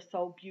that you are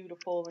so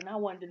beautiful. And I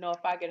wanted to know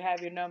if I could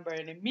have your number.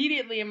 And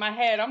immediately in my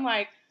head, I'm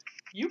like,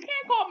 you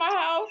can't call my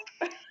house.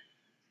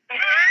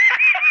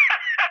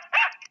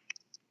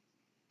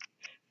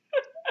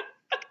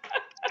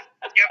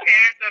 Your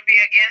parents would be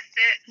against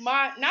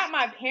it? Not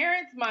my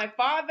parents. My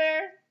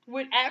father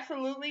would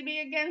absolutely be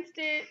against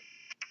it.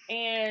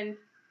 And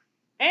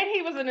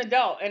he was an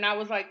adult. And I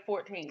was like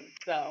 14.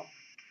 So.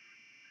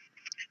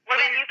 What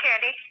about you,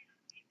 Candy?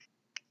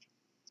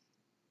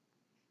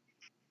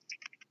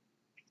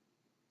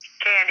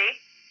 Candy?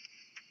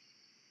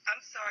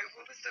 I'm sorry,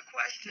 what was the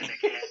question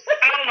again?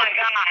 Oh my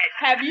God.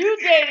 Have you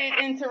dated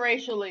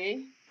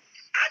interracially?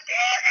 I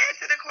did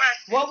answer the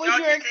question. What was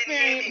your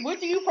experience? What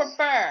do you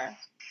prefer?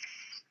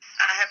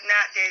 I have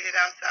not dated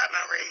outside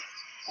my race.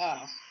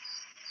 Oh.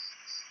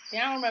 Yeah,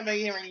 I don't remember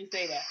hearing you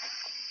say that.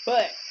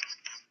 But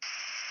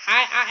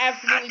I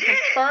absolutely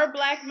prefer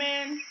black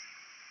men,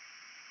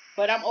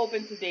 but I'm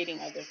open to dating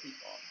other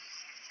people.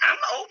 I'm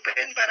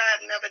open, but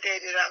I've never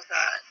dated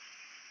outside.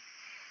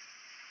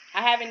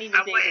 I haven't even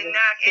dated a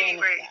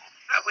Spanish guy.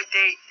 I would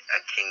date a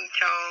King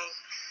Chong.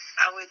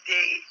 I would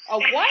date a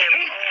what?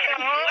 King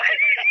Chong.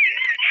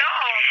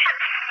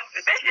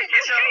 Ching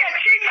Chong.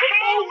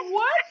 Oh,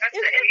 what? That's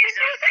Is the this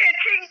Asian. You said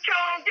Ching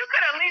Chong. You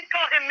could at least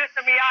call him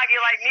Mr. Miyagi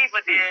like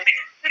Neva did.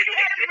 You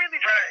had to really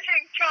say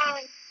Ching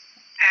Chong.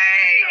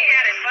 Hey, he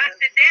had it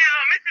busted down.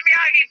 Mr.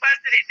 Miyagi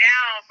busted it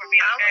down for me,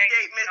 I okay? would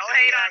date Mr. Don't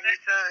hate on Miyagi's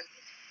it. son.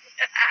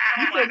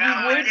 You said you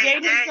would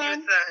date his son?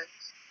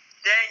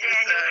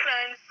 Daniel's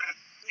son.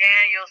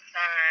 Daniel's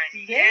son.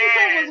 Daniel's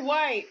son was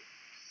white.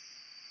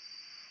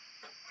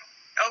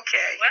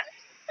 Okay. What?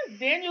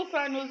 Daniel's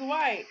son was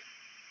white.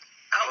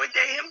 I would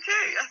date him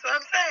too. That's what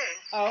I'm saying.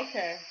 Oh,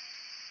 okay.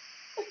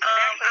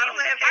 I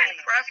don't have any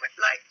preference.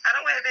 Like, I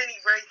don't have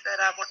any race that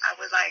I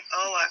was like,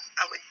 oh,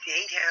 I would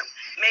date him.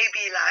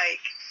 Maybe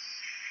like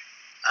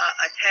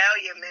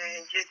Italian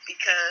man, just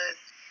because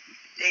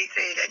they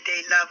say that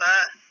they love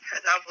us.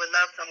 Because I would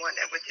love someone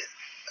that would just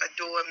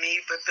adore me.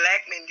 But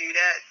black men do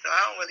that, so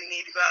I don't really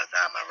need to go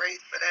outside my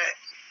race for that.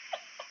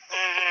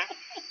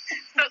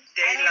 So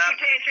They I need love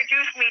you to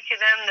introduce me to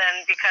them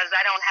then, because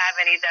I don't have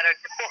any that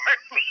adore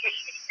me.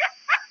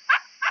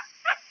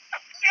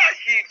 Yes,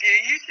 you do.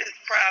 You just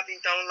probably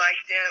don't like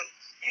them.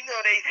 You know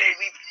they say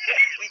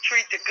we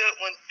treat the good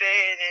ones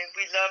bad and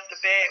we love the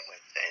bad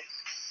ones. And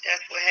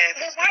that's what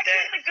happens Well, why with that.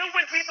 can't the good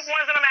ones be the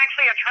ones that I'm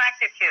actually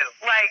attracted to?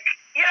 Like,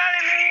 you know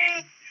what I mean?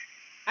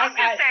 I'm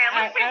just saying,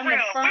 let's be I'm real.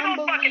 a We're firm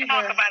gonna fucking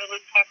talk believer. about it.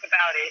 Let's talk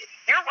about it.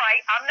 You're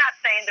right. I'm not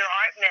saying there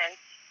aren't men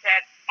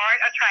that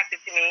aren't attracted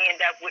to me and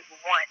that would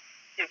want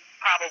to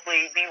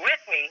probably be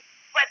with me,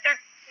 but they're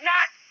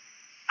not.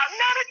 I'm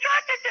not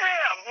attracted to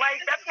them. Like,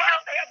 that's why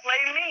they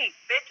blame me.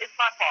 Bitch, it's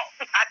my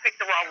fault. I picked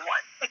the wrong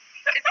one.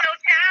 It's no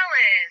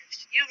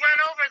challenge. You run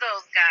over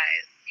those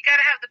guys. You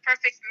gotta have the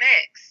perfect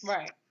mix.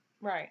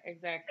 Right,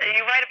 exactly.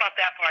 You're right about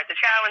that part. The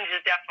challenge is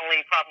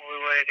definitely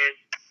probably what it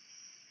is.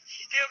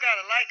 You still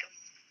gotta like them.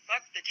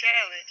 Fuck the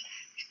challenge.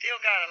 You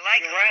still gotta like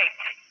them.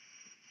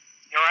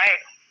 You're right.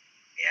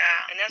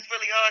 Yeah. And that's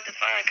really hard to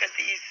find because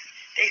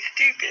they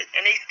stupid,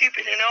 and they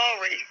stupid in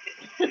all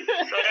races.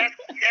 So that's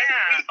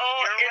we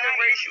all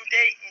interracial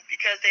dating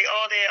because they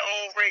all their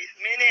own race.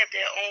 Men have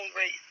their own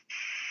race.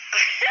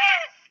 So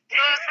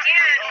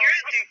you're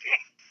stupid.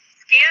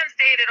 Scans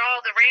dated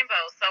all the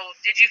rainbows. So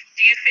do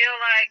you feel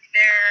like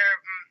they're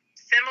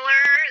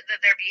similar?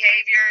 That their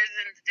behaviors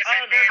and different?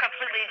 Oh, they're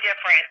completely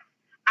different.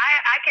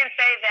 I can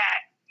say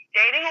that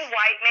dating a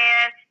white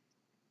man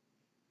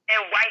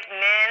and white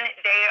men,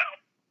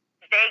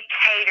 they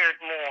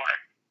catered more.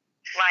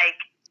 Like,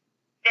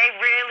 they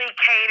really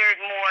catered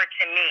more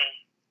to me,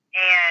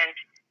 and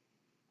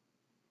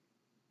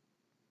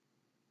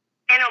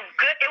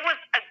it was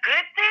a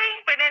good thing,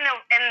 but in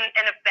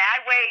a bad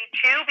way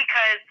too,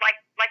 because like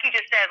you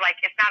just said, like,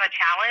 it's not a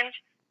challenge.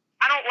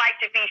 I don't like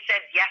to be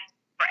said yes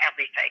for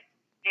everything.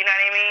 You know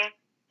what I mean?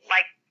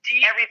 Like,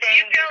 everything,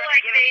 do you feel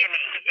like give it to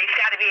me. It's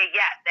got to be a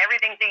yes.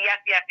 Everything's a yes,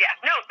 yes, yes.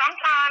 No,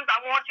 sometimes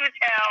I want you to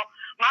tell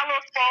my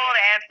little spoiled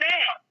ass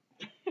now.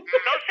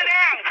 Go sit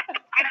down.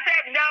 I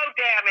said no,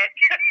 damn it.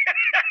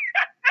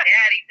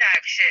 Daddy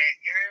type shit.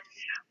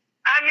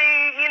 I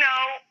mean, you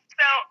know,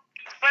 so,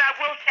 but I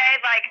will say,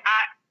 like,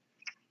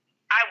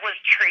 I was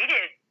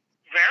treated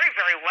very,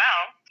 very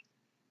well.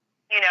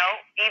 You know,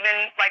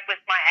 even, like,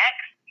 with my ex,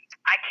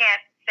 I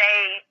can't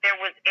say there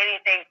was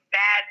anything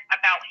bad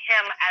about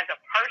him as a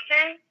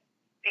person,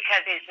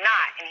 because he's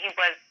not, and he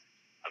was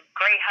a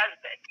great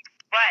husband.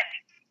 But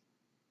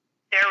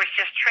there was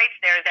just traits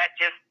there that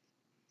just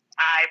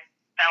I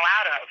fell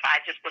out of. I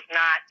just was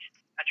not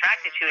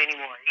attracted to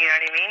anymore. You know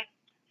what I mean?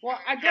 Well,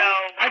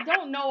 I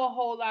don't know a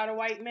whole lot of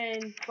white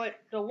men, but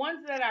the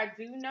ones that I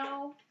do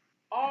know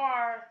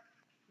are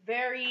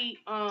very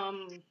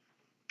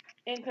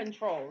in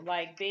control.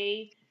 Like,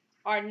 they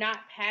are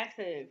not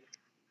passive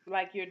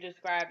like you're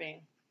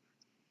describing.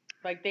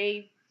 Like,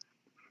 they'll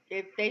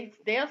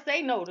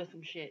say no to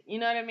some shit. You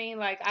know what I mean?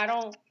 Like, I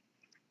don't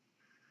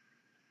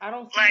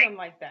see them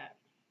like that.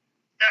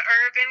 The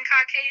urban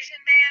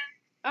Caucasian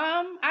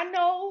man? I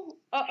know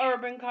a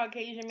urban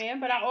Caucasian man,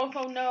 but I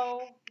also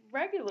know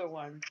regular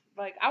ones.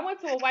 Like, I went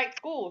to a white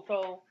school,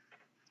 so.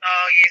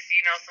 Oh, yes,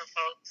 you know some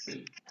folks.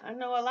 I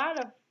know a lot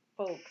of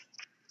folks.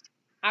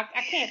 I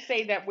can't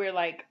say that we're,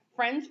 like,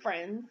 friends,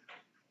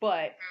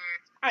 but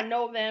I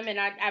know them, and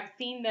I've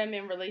seen them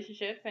in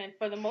relationships, and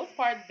for the most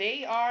part,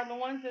 they are the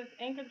ones that's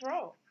in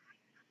control.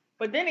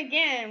 But then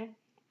again,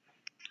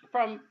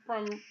 from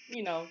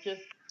you know,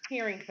 just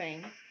hearing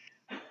things,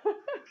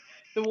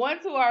 the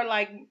ones who are,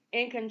 like,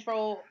 in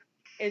control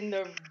in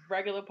the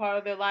regular part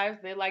of their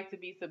lives, they like to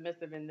be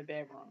submissive in the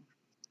bedroom.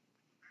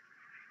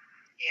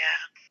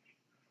 Yeah.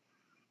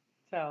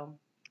 So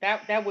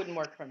that wouldn't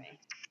work for me.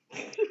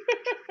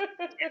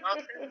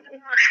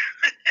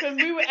 Because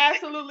we would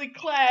absolutely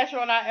clash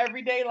on our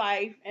everyday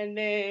life, and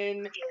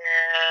then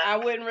I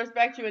wouldn't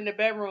respect you in the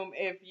bedroom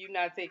if you're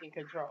not taking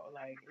control.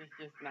 Like, it's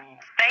just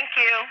not. Thank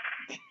you.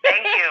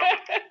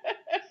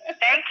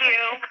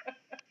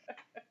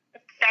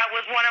 That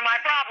was one of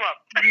my problems.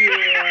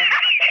 Yeah.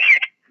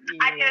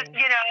 I just,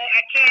 you know,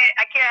 I can't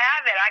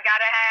have it. I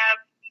gotta have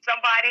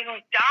somebody who's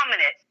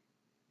dominant.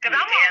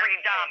 Because I'm already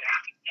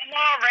dominant. I'm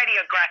already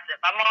aggressive.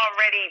 I'm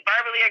already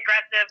verbally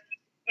aggressive.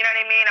 You know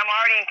what I mean? I'm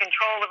already in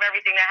control of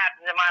everything that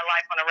happens in my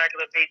life on a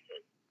regular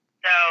basis.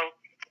 So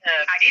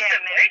I can't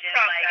imagine,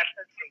 like,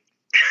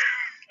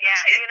 yeah,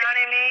 you know what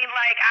I mean?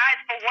 Like,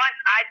 for once,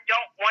 I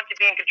don't want to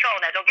be in control.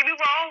 Now, don't get me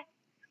wrong.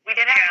 We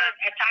did have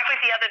a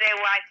topic the other day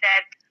where I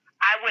said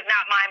I would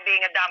not mind being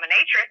a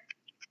dominatrix,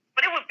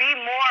 but it would be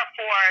more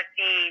for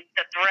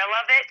the thrill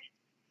of it.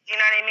 You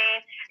know what I mean?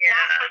 Yeah.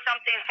 Not for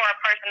something for a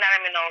person that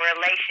I'm in a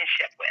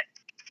relationship with.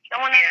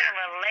 Someone that I'm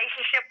in a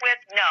relationship with,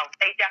 no,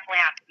 they definitely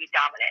have to be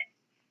dominant.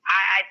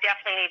 I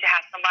definitely need to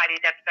have somebody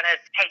that's going to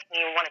take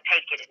me and want to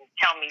take it and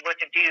tell me what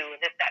to do and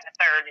this, that, and the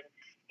third. And,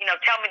 you know,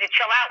 tell me to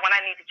chill out when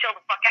I need to chill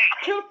the fuck out.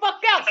 Chill the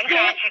fuck out,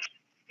 sometimes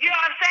you know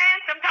what I'm saying?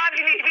 Sometimes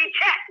you need to be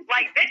checked.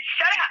 Like, bitch,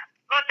 shut up.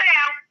 Go sit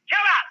down.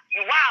 Chill out.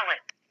 You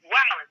wildin'.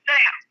 Sit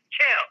down.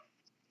 Chill.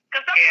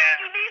 Because sometimes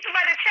you need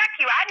somebody to check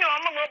you. I know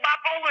I'm a little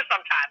bipolar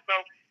sometimes.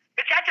 So,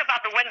 bitch, I jump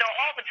out the window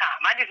all the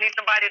time. I just need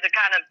somebody to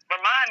kind of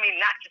remind me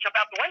not to jump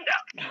out the window.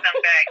 Come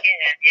back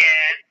in.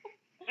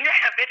 Yeah,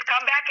 bitch,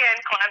 come back in,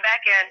 climb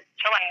back in,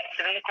 chill out,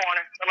 sit in the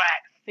corner,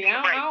 relax. See,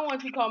 I don't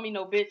want you to call me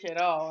no bitch at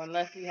all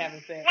unless we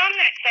having sex. Well, I'm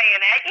not saying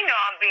that. You know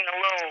I'm being a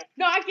little...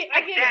 No, I get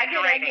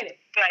it.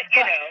 But, you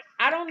know.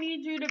 I don't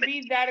need you to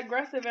be that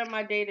aggressive in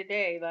my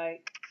day-to-day,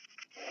 like...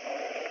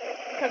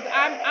 Because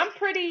I'm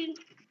pretty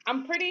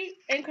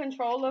in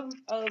control of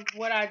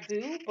what I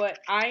do, but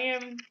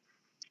I'm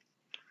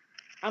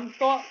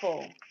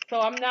thoughtful. So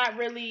I'm not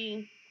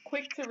really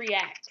quick to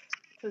react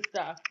to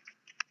stuff.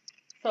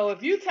 So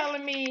if you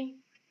telling me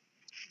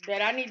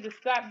that I need to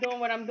stop doing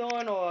what I'm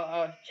doing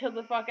or chill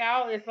the fuck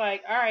out, it's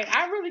like, all right,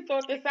 I really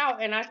thought this out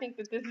and I think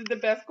that this is the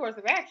best course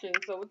of action.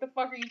 So what the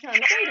fuck are you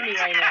trying to say to me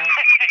right now?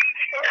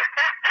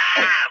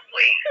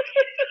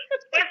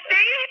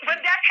 But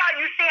that's how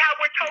you see how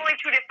we're totally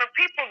two different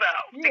people,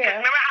 though. Yeah. Because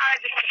remember how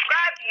I just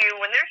described to you,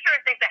 when there's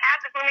certain things that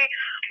happen for me,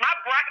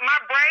 my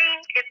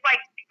brain, it's like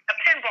a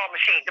pinball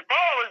machine. The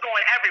ball is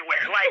going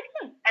everywhere.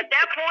 Like, at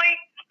that point,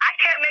 I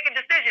can't make a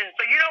decision.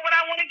 So you know what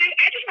I want to do?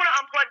 I just want to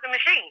unplug the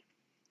machine.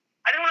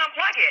 I just want to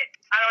unplug it.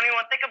 I don't even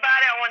want to think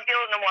about it. I don't want to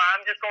deal with it no more.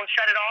 I'm just going to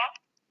shut it off,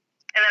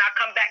 and then I'll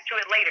come back to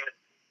it later.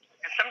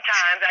 And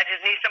sometimes I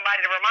just need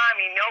somebody to remind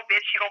me, no,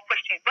 bitch, you're going to push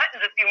these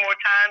buttons a few more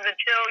times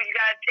until you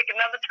got to take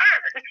another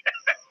turn.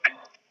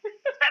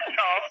 That's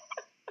all.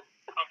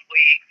 I'm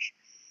weak.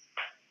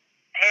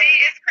 See,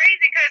 it's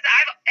crazy because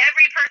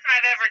every person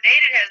I've ever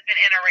dated has been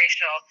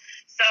interracial.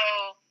 So,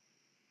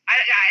 I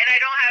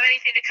don't have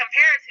anything to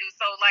compare it to.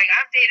 So, like,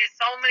 I've dated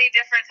so many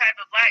different type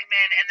of black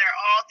men, and they're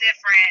all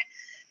different,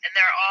 and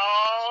they're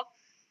all,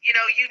 you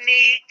know,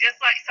 unique.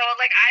 Just like, so,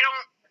 like, I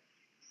don't.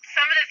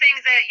 Some of the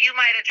things that you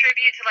might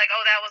attribute to, like,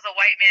 oh, that was a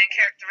white man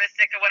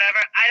characteristic or whatever,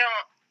 I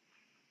don't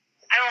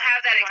have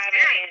that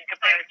experience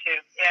compared to.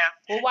 Yeah.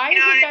 Well, why is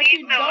it that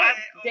you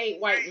don't date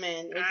white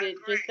men? Is it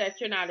just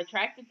that you're not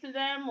attracted to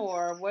them,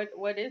 or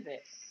what is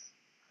it?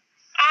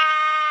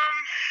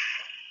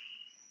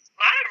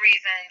 A lot of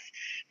reasons.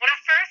 When I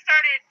first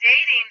started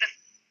dating,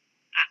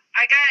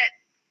 I got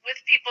with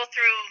people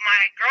through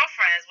my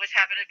girlfriends, which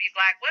happened to be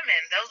black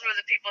women. Those were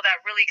the people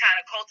that really kind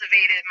of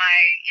cultivated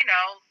my, you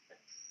know,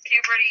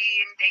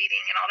 puberty and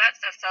dating and all that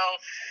stuff. So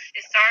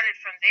it started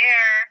from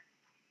there.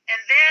 And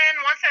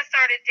then once I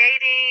started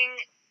dating,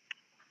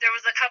 there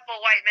was a couple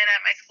white men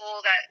at my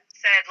school that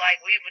said, like,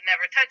 we would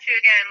never touch you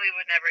again. We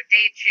would never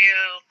date you.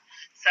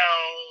 So,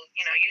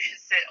 you know, you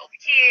should sit over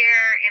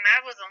here. And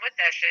I wasn't with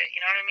that shit.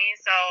 You know what I mean?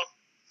 So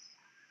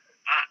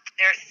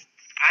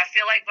I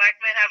feel like black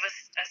men have a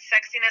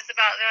sexiness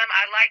about them.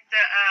 I like the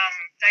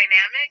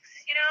dynamics,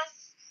 you know?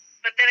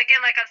 But then again,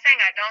 like I'm saying,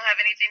 I don't have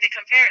anything to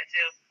compare it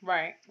to.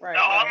 Right.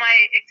 So all my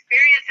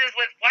experiences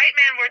with white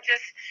men were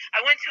just, I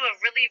went to a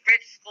really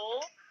rich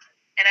school,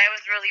 and I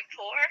was really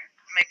poor.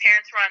 My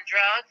parents were on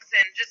drugs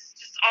and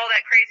just all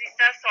that crazy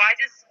stuff. So I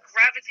just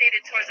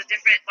gravitated towards a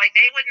different, like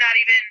they would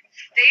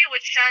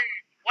shun,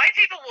 white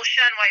people will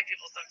shun white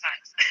people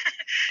sometimes.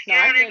 You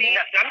know what I mean?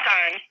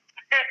 Sometimes.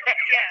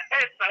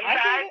 Yeah.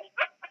 Sometimes.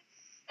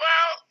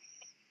 Well,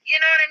 you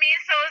know what I mean?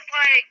 So it's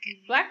like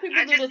black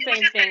people do the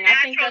same thing. I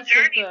think that's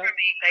just they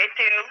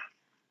do.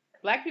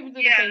 Black people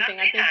do the same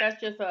thing. I think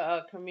that's just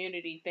a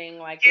community thing.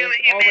 Like there's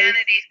always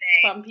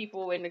some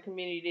people in the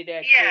community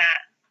that just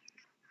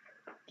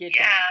get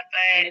that,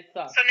 and it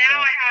sucks. So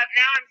now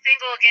I'm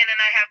single again,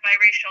 and I have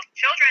biracial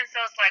children.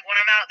 So it's like when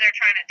I'm out there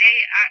trying to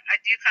date, I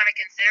do kind of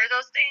consider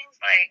those things.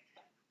 Like,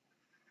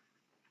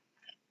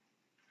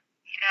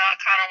 you know, I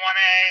kind of want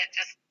to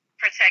just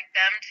protect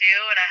them too,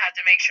 and I have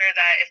to make sure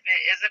that if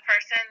it is a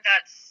person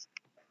that's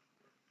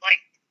like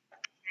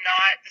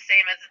not the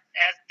same as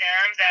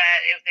them, that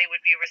they would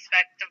be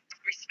respected,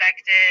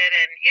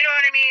 and you know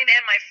what I mean,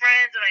 and my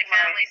friends and my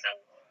family. So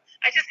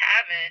I just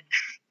haven't.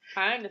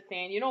 I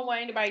understand. You don't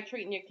want anybody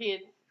treating your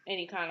kids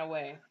any kind of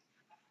way.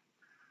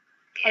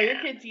 Yeah. Are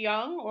your kids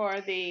young or are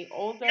they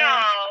older?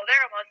 No,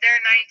 they're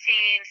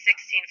 19,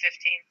 16,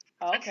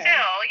 15. Okay. But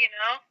still, you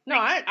know. No,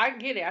 I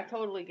get it. I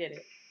totally get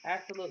it.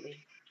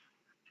 Absolutely.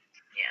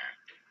 Yeah.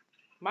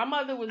 My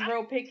mother was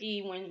real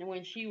picky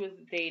when she was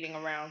dating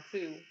around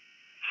too.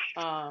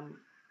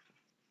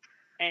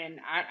 And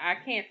I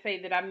can't say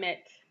that I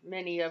met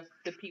many of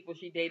the people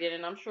she dated,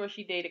 and I'm sure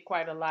she dated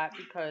quite a lot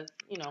because,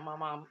 my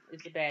mom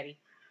is a baddie.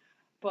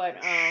 But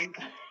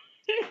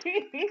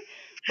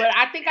but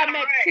I think I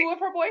met two of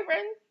her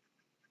boyfriends.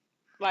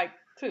 Like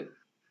two.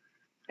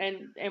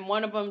 And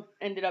one of them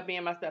ended up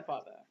being my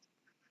stepfather.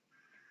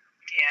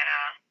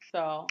 Yeah.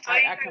 So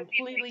I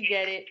completely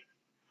get it.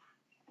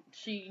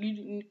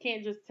 You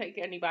can't just take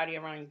anybody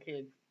around your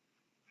kids.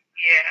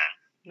 Yeah.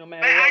 No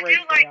matter but what race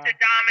they are. I do like the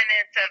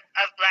dominance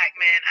of black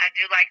men. I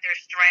do like their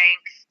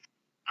strength.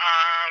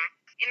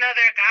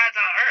 They're gods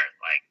on earth.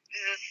 Like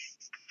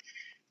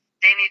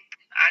they need.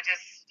 I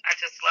just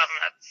love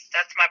them.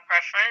 That's my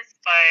preference.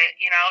 But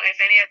if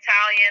any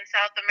Italian,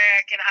 South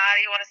American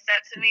hottie want to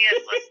step to me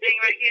as listening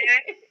right here,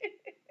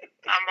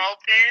 I'm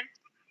open.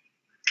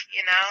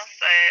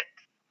 But.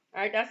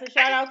 All right, that's a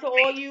shout out to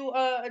all you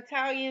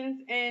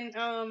Italians and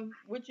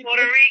Puerto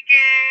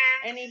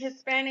Ricans, any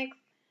Hispanics.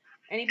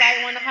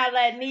 Anybody want to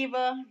holla at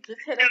Neva?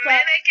 Just hit us up.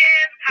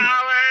 Dominicans,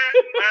 holla.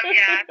 Love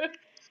ya.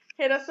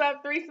 Hit us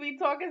up,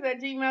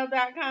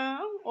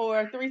 3sweettalkers@gmail.com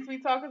or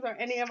 3sweettalkers on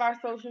any of our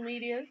social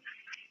medias.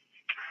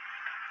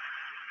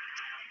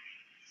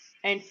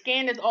 And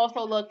Scan is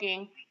also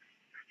looking.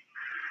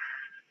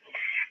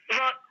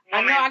 Look,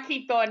 I know I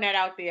keep throwing that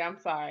out there. I'm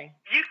sorry.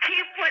 You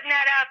keep putting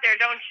that out there,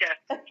 don't you?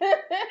 Just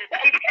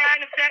keep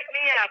trying to set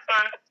me up,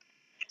 huh?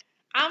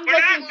 We're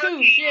looking too.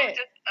 Looking, shit.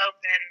 Just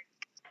open.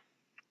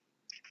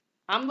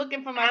 I'm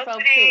looking for myself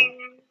opening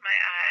too. My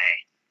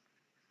eye.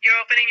 You're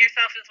opening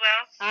yourself as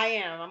well? I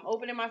am. I'm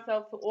opening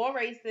myself to all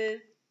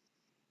races.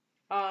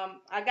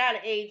 I got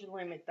an age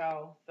limit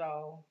though,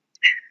 so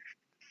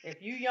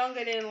if you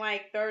younger than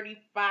like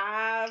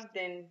 35,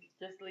 then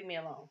just leave me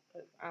alone,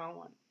 cause I don't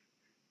want.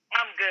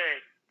 I'm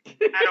good.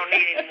 I don't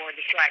need any more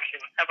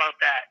distractions. How about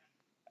that?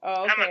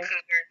 Oh, okay. I'm a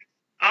cougar.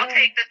 I'll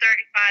take the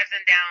 35s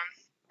and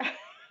downs.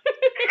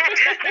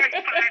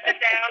 35s and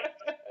downs.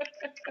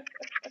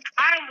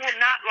 I will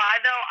not lie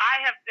though.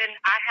 I have been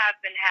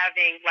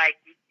having like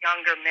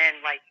younger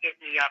men like hit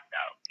me up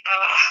though.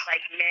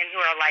 Like men who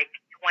are like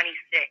 26,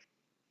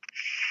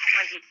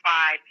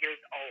 25 years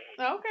old.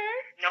 Okay.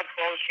 No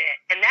bullshit.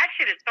 And that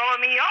shit is throwing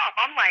me off.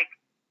 I'm like,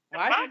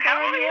 why is it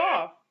throwing you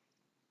off?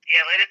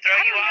 Yeah, let it throw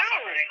you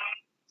off.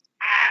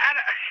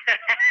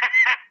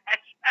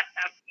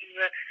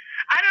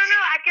 I don't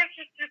know. I guess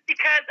it's just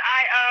because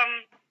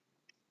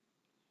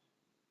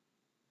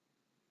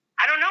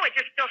I don't know. It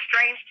just feels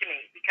strange to me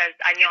because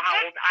I know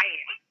how old I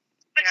am.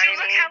 But you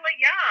look hella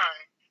young.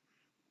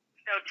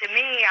 So to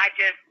me, I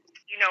just,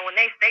 when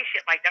they say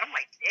shit like that, I'm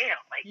like, damn.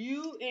 Like,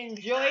 you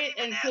enjoy it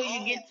until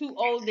you get too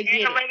old to get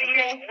it. Okay?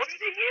 Years older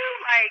than you,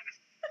 like,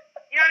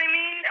 you know what I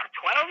mean? I'm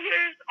 12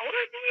 years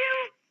older than you.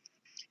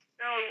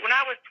 So when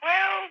I was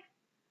 12.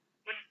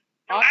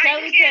 R.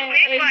 Kelly said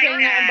age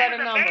ain't nothing but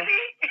a number.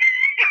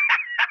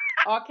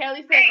 R.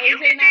 Kelly said age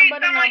ain't nothing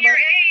but a number.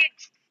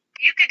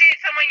 You could date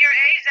someone your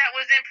age that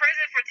was in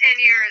prison for 10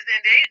 years,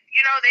 and they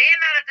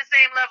ain't not at the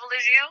same level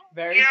as you.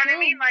 Very you know true.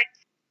 What I mean? Like,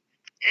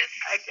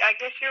 I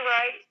guess you're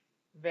right.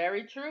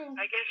 Very true.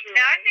 I guess you're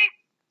right.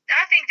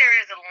 I think there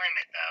is a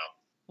limit though.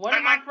 One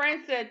of my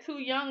friends said too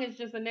young is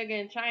just a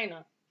nigga in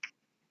China.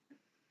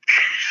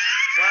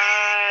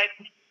 What?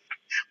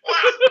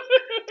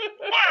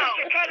 Whoa!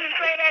 Your cousin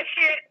say that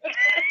shit?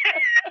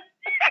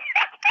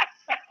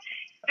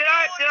 Did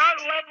our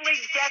lovely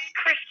guest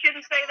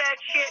Christian say that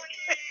shit?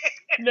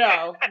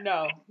 No.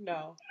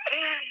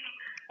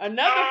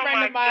 Another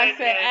friend of mine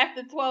said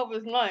after 12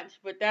 is lunch,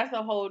 but that's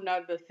a whole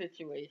nother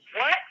situation.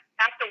 What?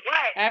 After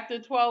what? After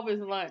 12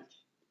 is lunch.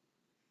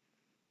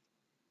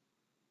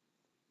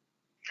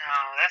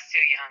 No, that's too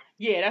young.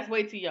 Yeah, that's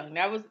way too young.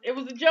 It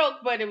was a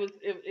joke, but it's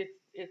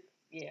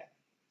yeah.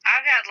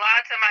 I've had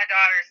lots of my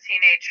daughter's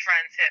teenage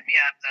friends hit me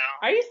up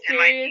though. Are you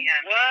serious?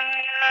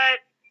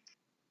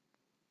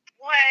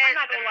 What? I'm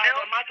not gonna lie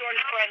though, my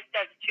daughter's friends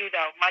does it too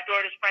though. My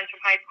daughter's friends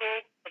from high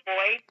school, the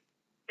boys,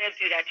 they'll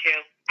do that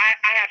too. I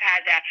have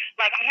had that.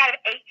 Like I had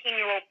an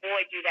 18-year-old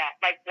boy do that.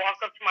 Like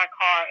walk up to my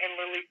car and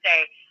literally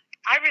say,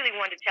 I really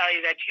wanted to tell you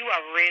that you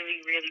are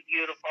really, really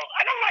beautiful.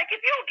 And I'm like,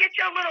 if you don't get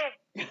your little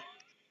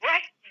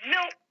breast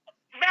milk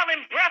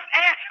smelling breath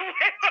ass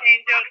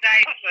change your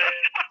diaper.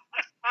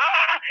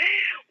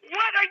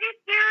 What? Are you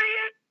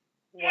serious?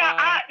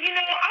 Wow. Yeah,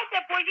 I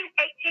said, boy, you're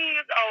 18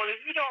 years old.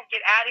 If you don't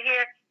get out of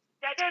here,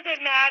 that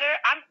doesn't matter.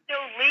 I'm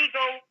still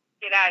legal.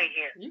 Get out of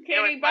here. You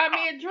can't even buy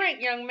me a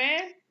drink, young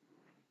man.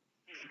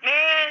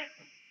 Man,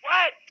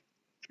 what?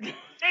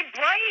 They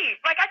brave.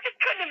 Like, I just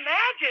couldn't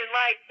imagine.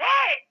 Like,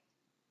 what?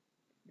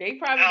 They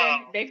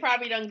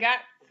probably done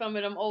got some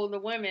of them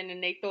older women and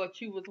they thought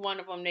you was one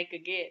of them they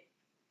could get.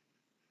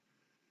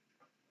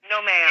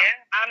 No, ma'am. Yeah.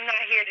 I'm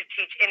not here to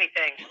teach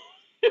anything.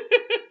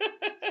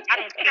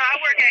 I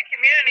work at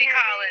community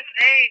college.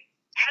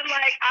 I'm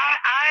like,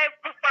 I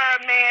prefer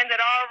a man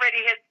that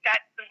already has got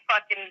some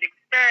fucking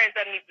experience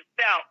underneath his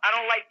belt. I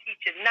don't like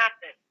teaching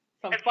nothing.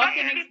 Some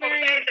fucking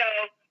experience?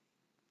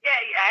 Yeah,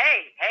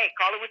 hey,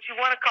 call it what you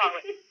want to call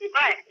it.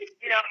 But, I do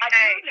know.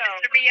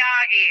 Mr.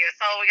 Miyagi,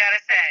 that's all we got to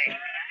say.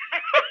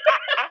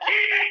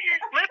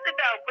 Listen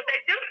though, but they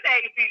do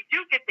say if you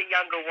do get the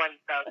younger ones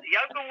though, you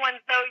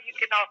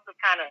can also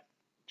kind of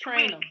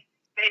Train tweak them.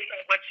 based on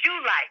what you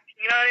like.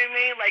 You know what I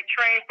mean? Like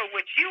train for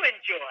what you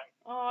enjoy.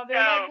 Oh,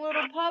 they're like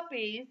little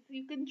puppies.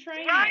 You can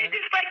train Right? them.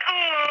 It's like,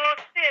 oh,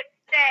 sit,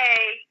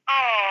 stay,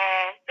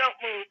 oh, don't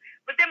move.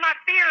 But then my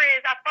fear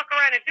is I fuck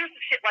around and do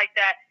some shit like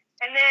that,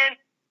 and then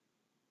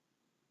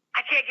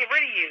I can't get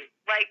rid of you.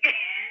 Like,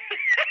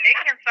 They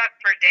can suck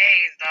for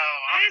days, though.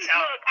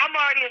 look, I'm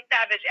already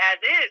established as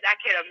is. I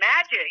can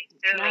imagine.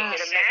 Nah. I can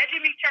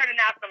imagine me turning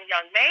out some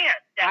young man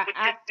that would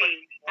just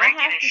be. I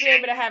have to be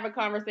able to have a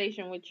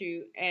conversation with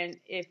you, and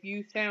if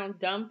you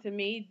sound dumb to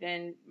me,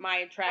 then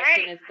my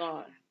attraction is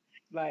gone.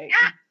 Like,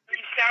 you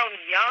sound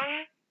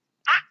young.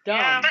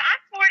 Dumb. Yeah, but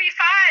I'm 45,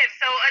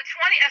 so a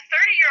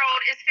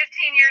 30-year-old is 15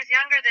 years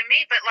younger than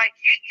me. But like,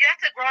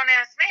 that's a grown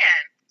ass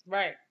man.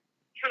 Right.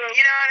 True.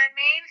 You know what I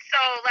mean? So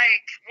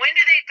like, when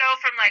do they go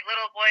from like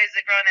little boys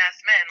to grown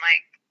ass men?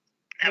 Like,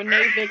 when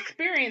they've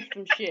experienced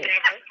some shit. Maybe.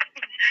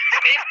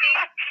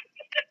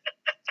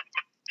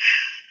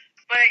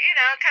 But you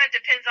know, it kind of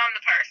depends on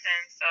the person.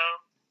 So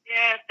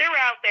yeah, they're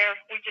out there.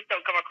 We just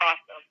don't come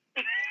across them.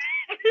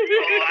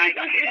 Oh, I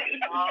get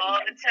it all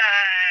the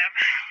time.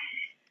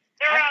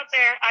 They're out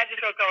there. I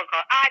just don't come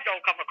across. I don't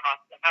come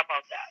across them. How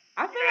about that?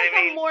 I feel like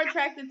I'm more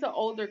attracted to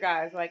older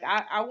guys. Like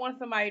I want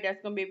somebody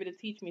that's gonna be able to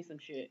teach me some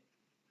shit.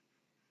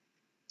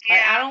 Yeah.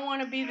 Like, I don't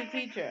want to be the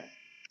teacher.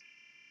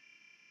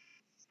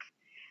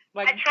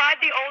 Like, I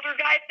tried the older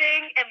guy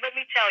thing, and let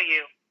me tell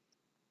you,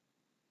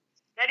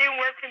 that didn't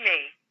work for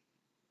me.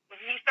 When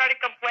he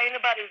started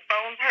complaining about his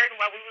bones hurting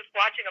while we was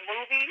watching a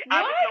movie,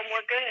 I was no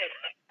more good.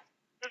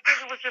 This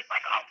nigga was just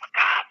like, oh my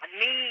God, my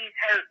knees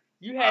hurt.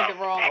 You had the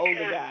wrong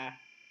older guy.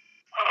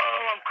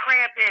 Oh, I'm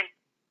cramping.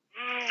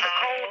 The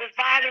cold is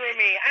bothering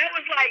me. I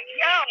was like,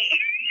 yo.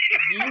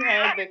 You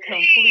had the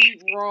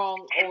complete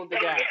wrong older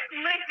guy.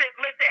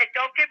 Listen, and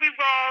don't get me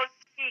wrong.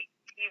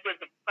 He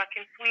was a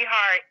fucking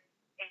sweetheart,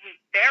 and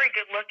he's very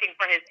good looking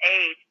for his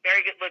age.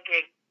 Very good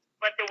looking.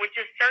 But there were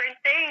just certain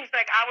things,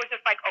 like I was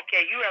just like,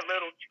 okay, you're a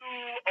little too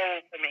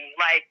old for me.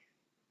 Like,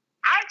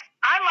 I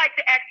like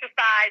to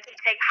exercise and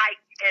take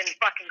hikes and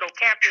fucking go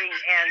camping,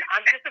 and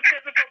I'm just a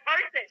physical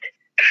person.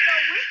 So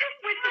we just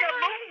went to a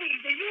movie,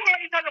 and you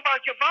already talk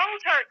about your bones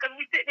hurt because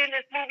we sitting in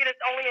this movie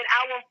that's only an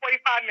hour and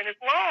 45 minutes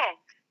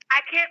long. I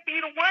can't be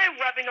the one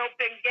rubbing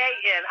open gay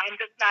in. I'm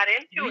just not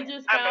into it. You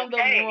just found the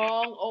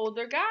wrong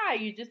older guy.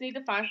 You just need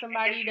to find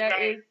somebody that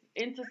is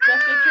into stuff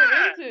that you're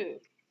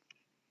into.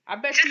 I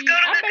bet you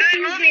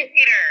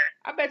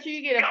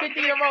get a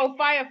 50-year-old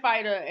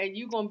firefighter and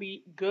you gonna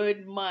be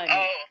good money.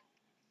 Oh.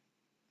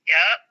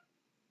 Yep.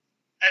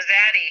 A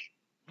zaddy.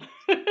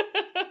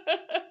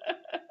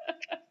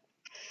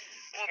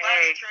 Well,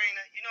 body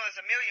trainer. You know, there's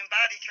a million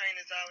body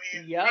trainers out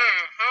here. Yep.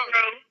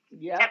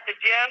 Yep. At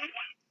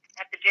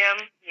the gym?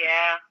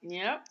 Yeah.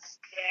 Yep.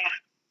 Yeah.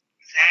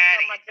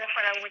 Zaddy. My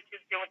girlfriend I went to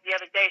the gym with the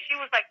other day, she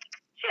was like,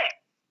 shit,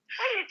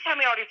 why didn't you tell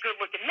me all these good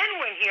looking men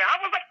were in here? I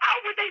was like,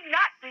 how would they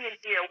not be in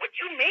here? What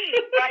you mean?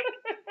 Like,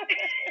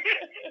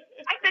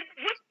 I said,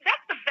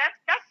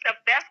 that's the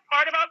best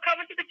part about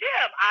coming to the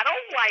gym. I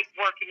don't like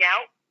working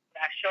out.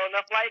 I sure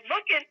enough like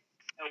looking.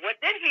 And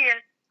what's in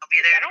here? I'll be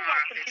there. I don't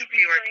watch some TV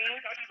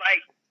screens. I'll be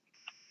like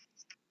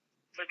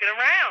looking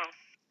around.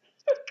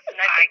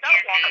 And I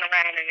start walking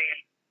around in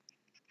here.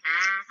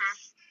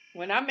 Mm-hmm.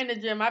 When I'm in the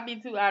gym, I be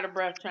too out of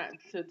breath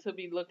trying to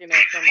be looking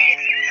at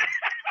somebody.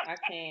 I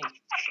can't.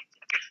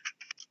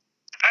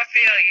 I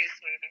feel you,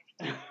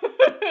 sweetie.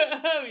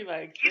 I'll be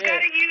like, shit. You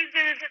gotta use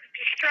it as a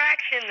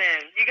distraction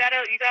then. You gotta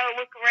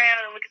look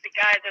around and look at the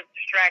guys as a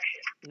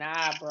distraction.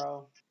 Nah,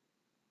 bro.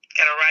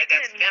 Gotta ride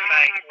that spin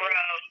bike, bro.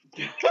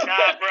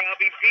 Nah, bro,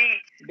 I'll be beat.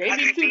 They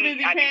be too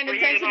busy paying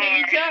attention to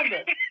each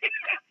other.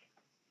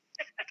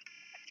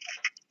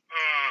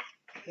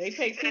 They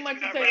pay too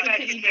much attention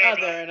to each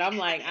other, and I'm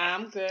like,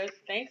 I'm good.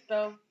 Thanks,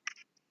 though.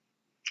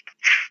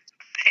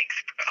 Thanks,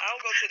 bro. I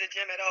don't go to the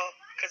gym at all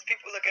because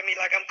people look at me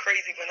like I'm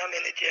crazy when I'm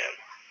in the gym.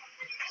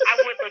 I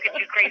would look at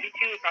you crazy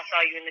too if I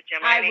saw you in the gym.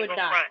 I would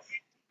not. Front.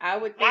 I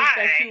would think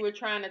that you were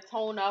trying to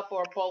tone up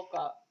or bulk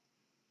up.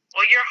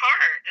 Well, you're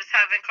hard, just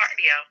having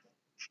cardio.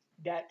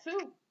 That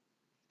too.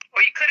 Or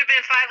you could have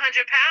been 500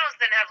 pounds,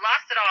 then have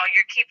lost it all.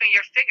 You're keeping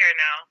your figure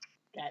now.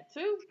 That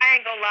too. I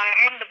ain't gonna lie,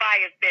 I'm the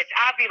biased bitch.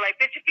 I'll be like,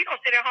 bitch, if you don't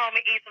sit at home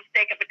and eat some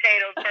steak and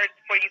potatoes first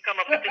before you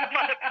come up with this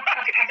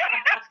motherfucker.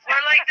 Or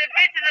like the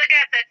bitches that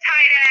got the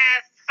tight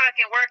ass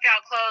fucking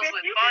workout clothes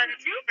with buns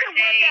you for can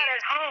days. work out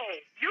at home.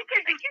 You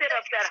can do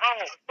sit-ups at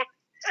home.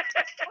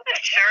 Put a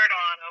shirt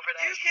on over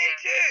that You shit. can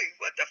too.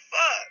 What the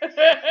fuck?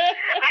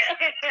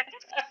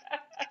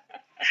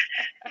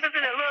 Listen,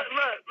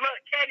 look,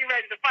 Candy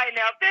ready to fight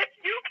now. Bitch,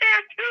 you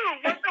can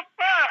too. What the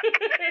fuck?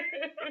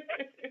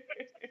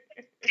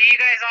 Do you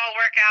guys all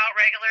work out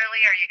regularly?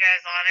 Are you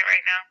guys on it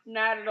right now?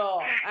 Not at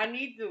all. I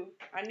need to.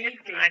 I'm the only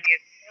Never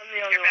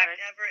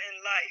one. in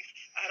life.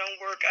 I don't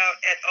work out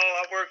at all.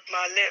 I work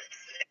my lips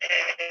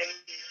and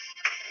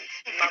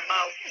my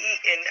mouth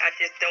eat, and I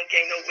just don't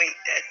gain no weight.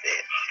 That's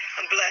it.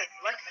 I'm blessed.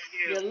 Lucky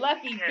you. You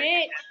lucky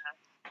bitch.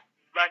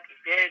 Lucky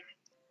bitch.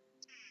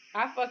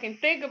 I fucking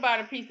think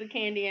about a piece of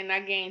candy and I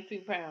gain 2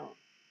 pounds.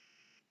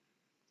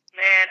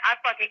 Man, I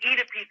fucking eat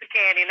a piece of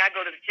candy and I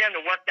go to the gym to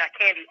work that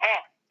candy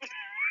off.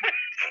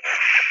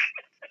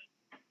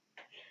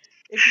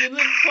 If you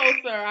live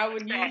closer, I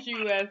would use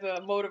you as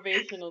a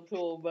motivational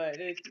tool, but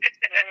it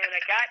Man, I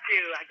got to.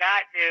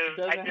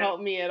 doesn't help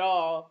me at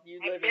all.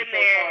 You live so been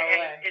there, far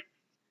and away.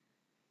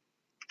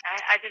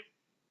 I just,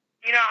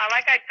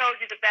 like I told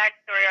you the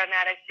backstory on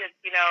that, it's just,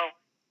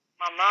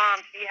 my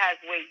mom, she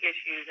has weight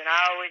issues, and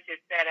I always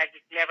just said I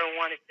just never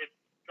wanted to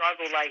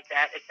struggle like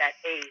that at that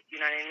age, you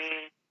know what I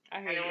mean?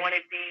 I I hear didn't you. want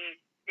to be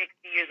 60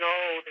 years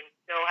old and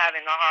still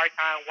having a hard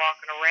time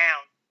walking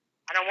around.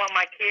 I don't want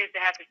my kids to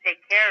have to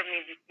take care of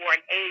me before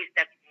an age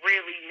that's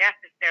really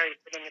necessary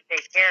for them to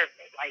take care of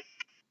me. Like,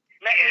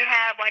 let me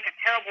have, like, a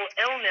terrible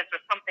illness or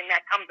something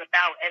that comes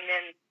about, and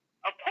then,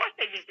 of course,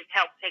 they need to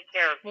help take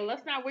care of me. Well,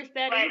 let's not wish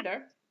that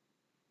either.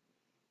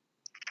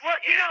 Well,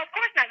 of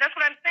course not. That's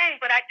what I'm saying.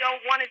 But I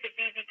don't want it to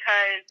be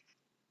because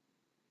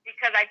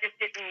I just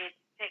didn't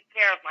take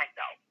care of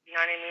myself. You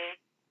know what I mean?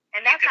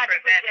 And that's not to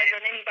put judge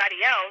on anybody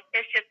else.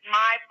 It's just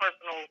my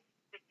personal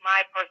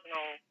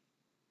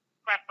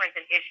preference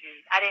and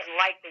issues. I didn't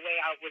like the way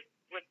I was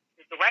with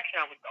the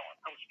direction I was going.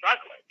 I was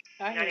struggling.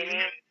 You know what I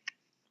mean?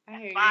 I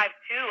hear you.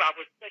 5'2", I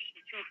was pushing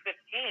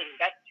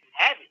 215. That's too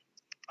heavy.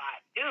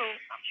 5'2",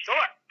 I'm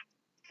short.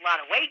 A lot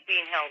of weight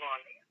being held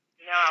on there.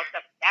 I was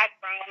having back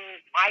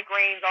problems,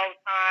 migraines all the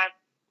time.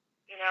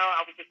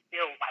 I would just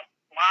feel like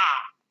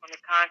blah on a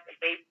constant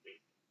basis.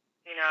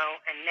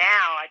 And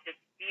now I just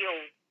feel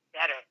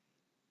better.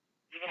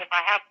 Even if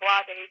I have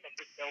blah days, I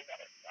just feel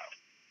better. So,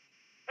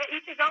 but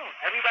each his own.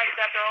 Everybody's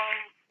got their own,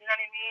 you know what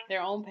I mean?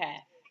 Their own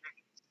path.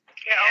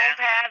 Their own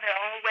path, their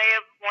own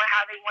way of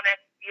how they want to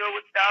deal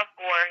with stuff,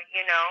 or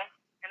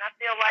And I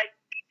feel like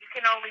you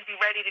can only be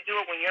ready to do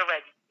it when you're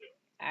ready to do it.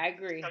 I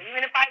agree. So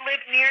even if I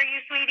live near you,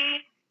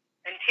 sweetie,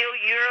 until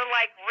you're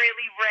like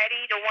really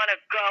ready to want to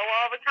go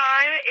all the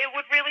time, it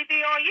would really be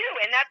on you.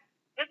 And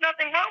there's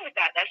nothing wrong with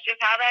that. That's just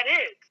how that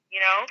is,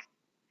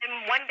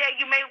 And one day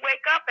you may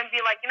wake up and be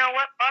like, you know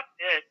what, fuck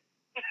this.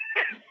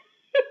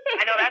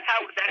 I know that's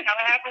how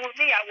it happened with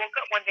me. I woke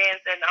up one day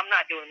and said, I'm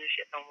not doing this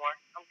shit no more.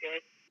 I'm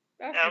good.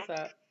 That's what's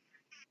up.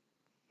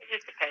 It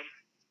just depends.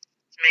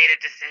 Made a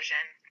decision.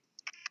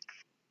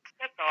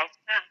 That's all.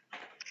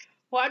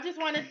 Well, I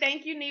just want to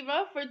thank you,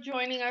 Neva, for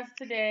joining us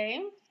today.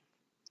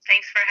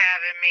 Thanks for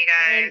having me,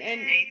 guys.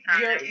 And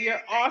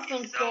your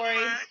awesome story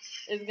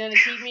is going to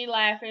keep me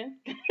laughing.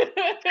 Thank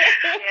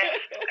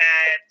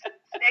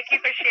you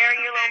for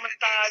sharing your little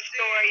massage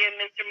story and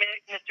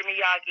Mr.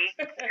 Miyagi.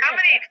 How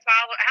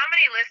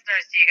many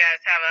listeners do you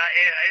guys have?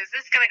 Is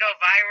this going to go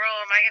viral?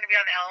 Am I going to be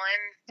on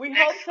Ellen? We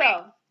hope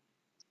so.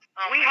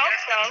 We hope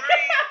so.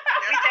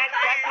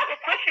 That's what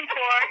we're pushing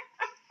for.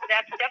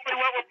 That's definitely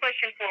what we're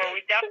pushing for.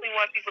 We definitely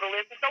want people to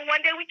listen. So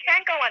one day we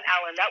can go on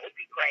Ellen. That would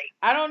be great.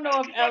 I don't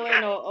know if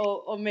Ellen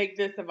will make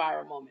this a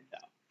viral moment,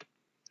 though.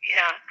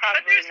 Yeah,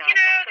 probably but there's not.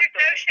 There's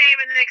no shame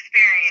in the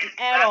experience.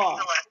 At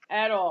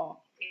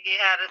all. We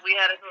had it.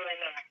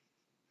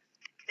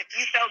 If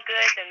you felt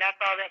good, then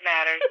that's all that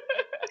matters.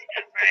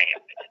 Right.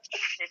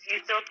 If you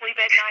still sleep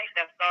at night,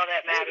 that's all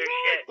that matters.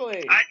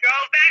 Exactly. Shit. I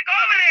drove back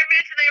over there,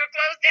 bitch, and they were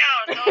closed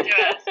down. Told you.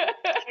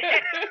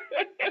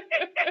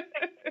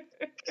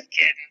 Just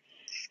kidding.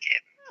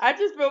 I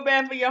just feel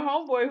bad for your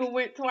homeboy who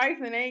went twice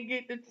and ain't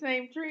get the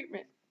same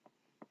treatment.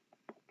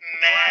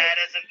 Mad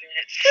as a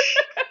bitch.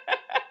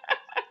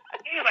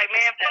 He was like,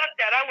 man, fuck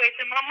that. I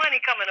wasted my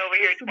money coming over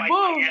here twice.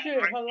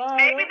 Bullshit.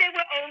 Maybe they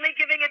were only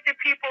giving it to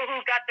people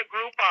who got the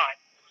Groupon.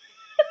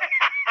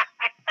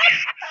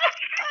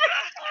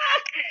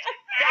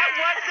 That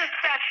was the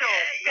special,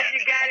 because you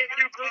got it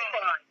through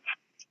Groupon.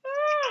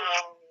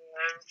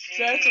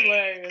 That's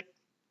hilarious.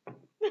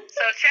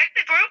 So check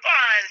the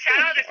Groupon.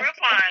 Shout out to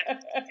Groupon.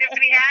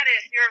 Tiffany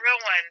Haddish, you're a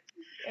real one.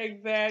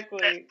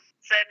 Exactly.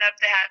 Setting up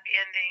the happy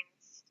endings.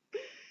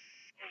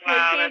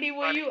 Wow, hey, Candy,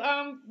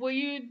 will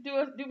you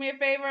do me a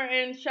favor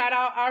and shout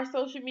out our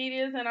social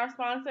medias and our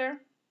sponsor?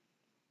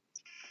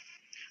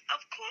 Of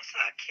course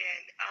I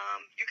can.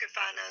 You can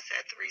find us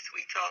at 3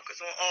 Sweet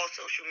Talkers on all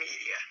social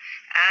media.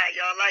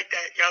 Y'all like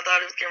that? Y'all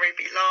thought it was going to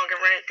be long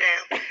and ran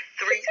down. 3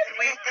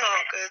 Sweet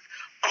Talkers,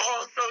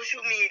 all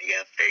social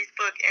media,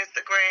 Facebook,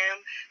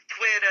 Instagram,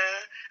 Twitter.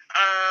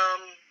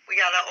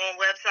 We got our own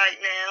website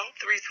now,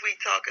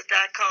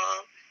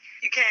 3sweettalkers.com.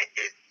 We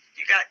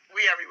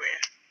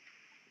everywhere.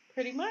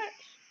 Pretty much.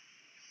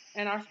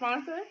 And our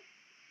sponsor?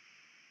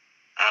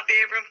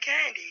 Bedroom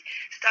Candy.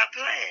 Stop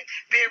playing.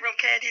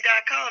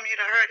 Bedroomcandy.com. You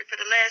done heard it for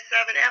the last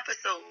 7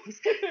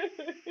 episodes.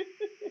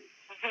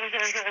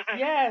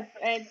 Yes,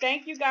 and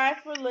thank you guys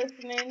for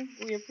listening.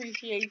 We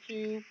appreciate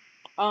you.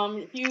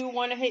 If you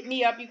want to hit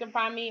me up, you can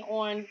find me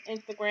on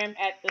Instagram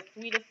at The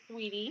Sweetest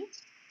Sweetie,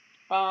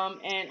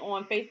 and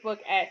on Facebook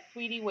at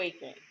Sweetie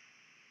Waking.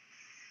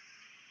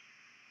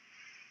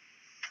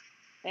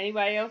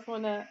 Anybody else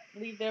want to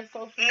leave their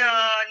social media?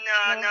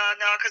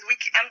 No, because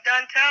I'm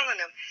done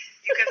telling them.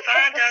 You can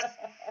find us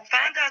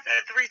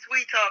at 3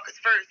 Sweet Talkers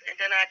first, and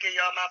then I give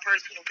y'all my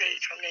personal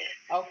page from there.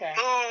 Okay.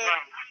 Boom.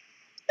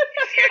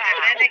 If you're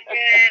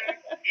Dominican,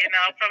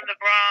 from the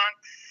Bronx,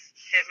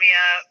 hit me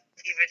up.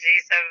 Eva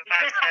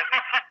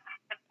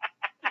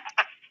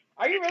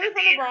G757. Are you really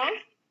from the Bronx?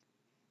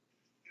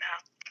 No.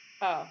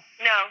 Oh.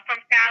 No, From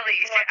Cali.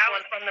 I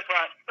was from the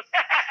Bronx.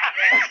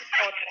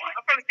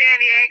 I'm from San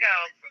Diego.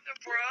 From the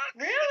Bronx.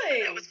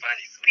 Really? That was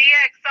funny.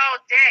 BX all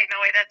day. No,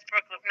 wait, that's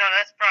Brooklyn. No,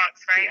 that's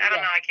Bronx, right? I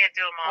don't know. I can't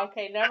do them all.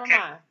 Okay, never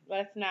mind.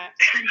 Let's not.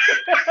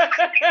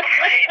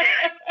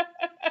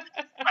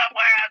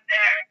 Somewhere out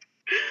there.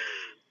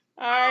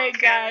 All right,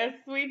 guys.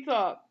 Sweet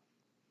talk.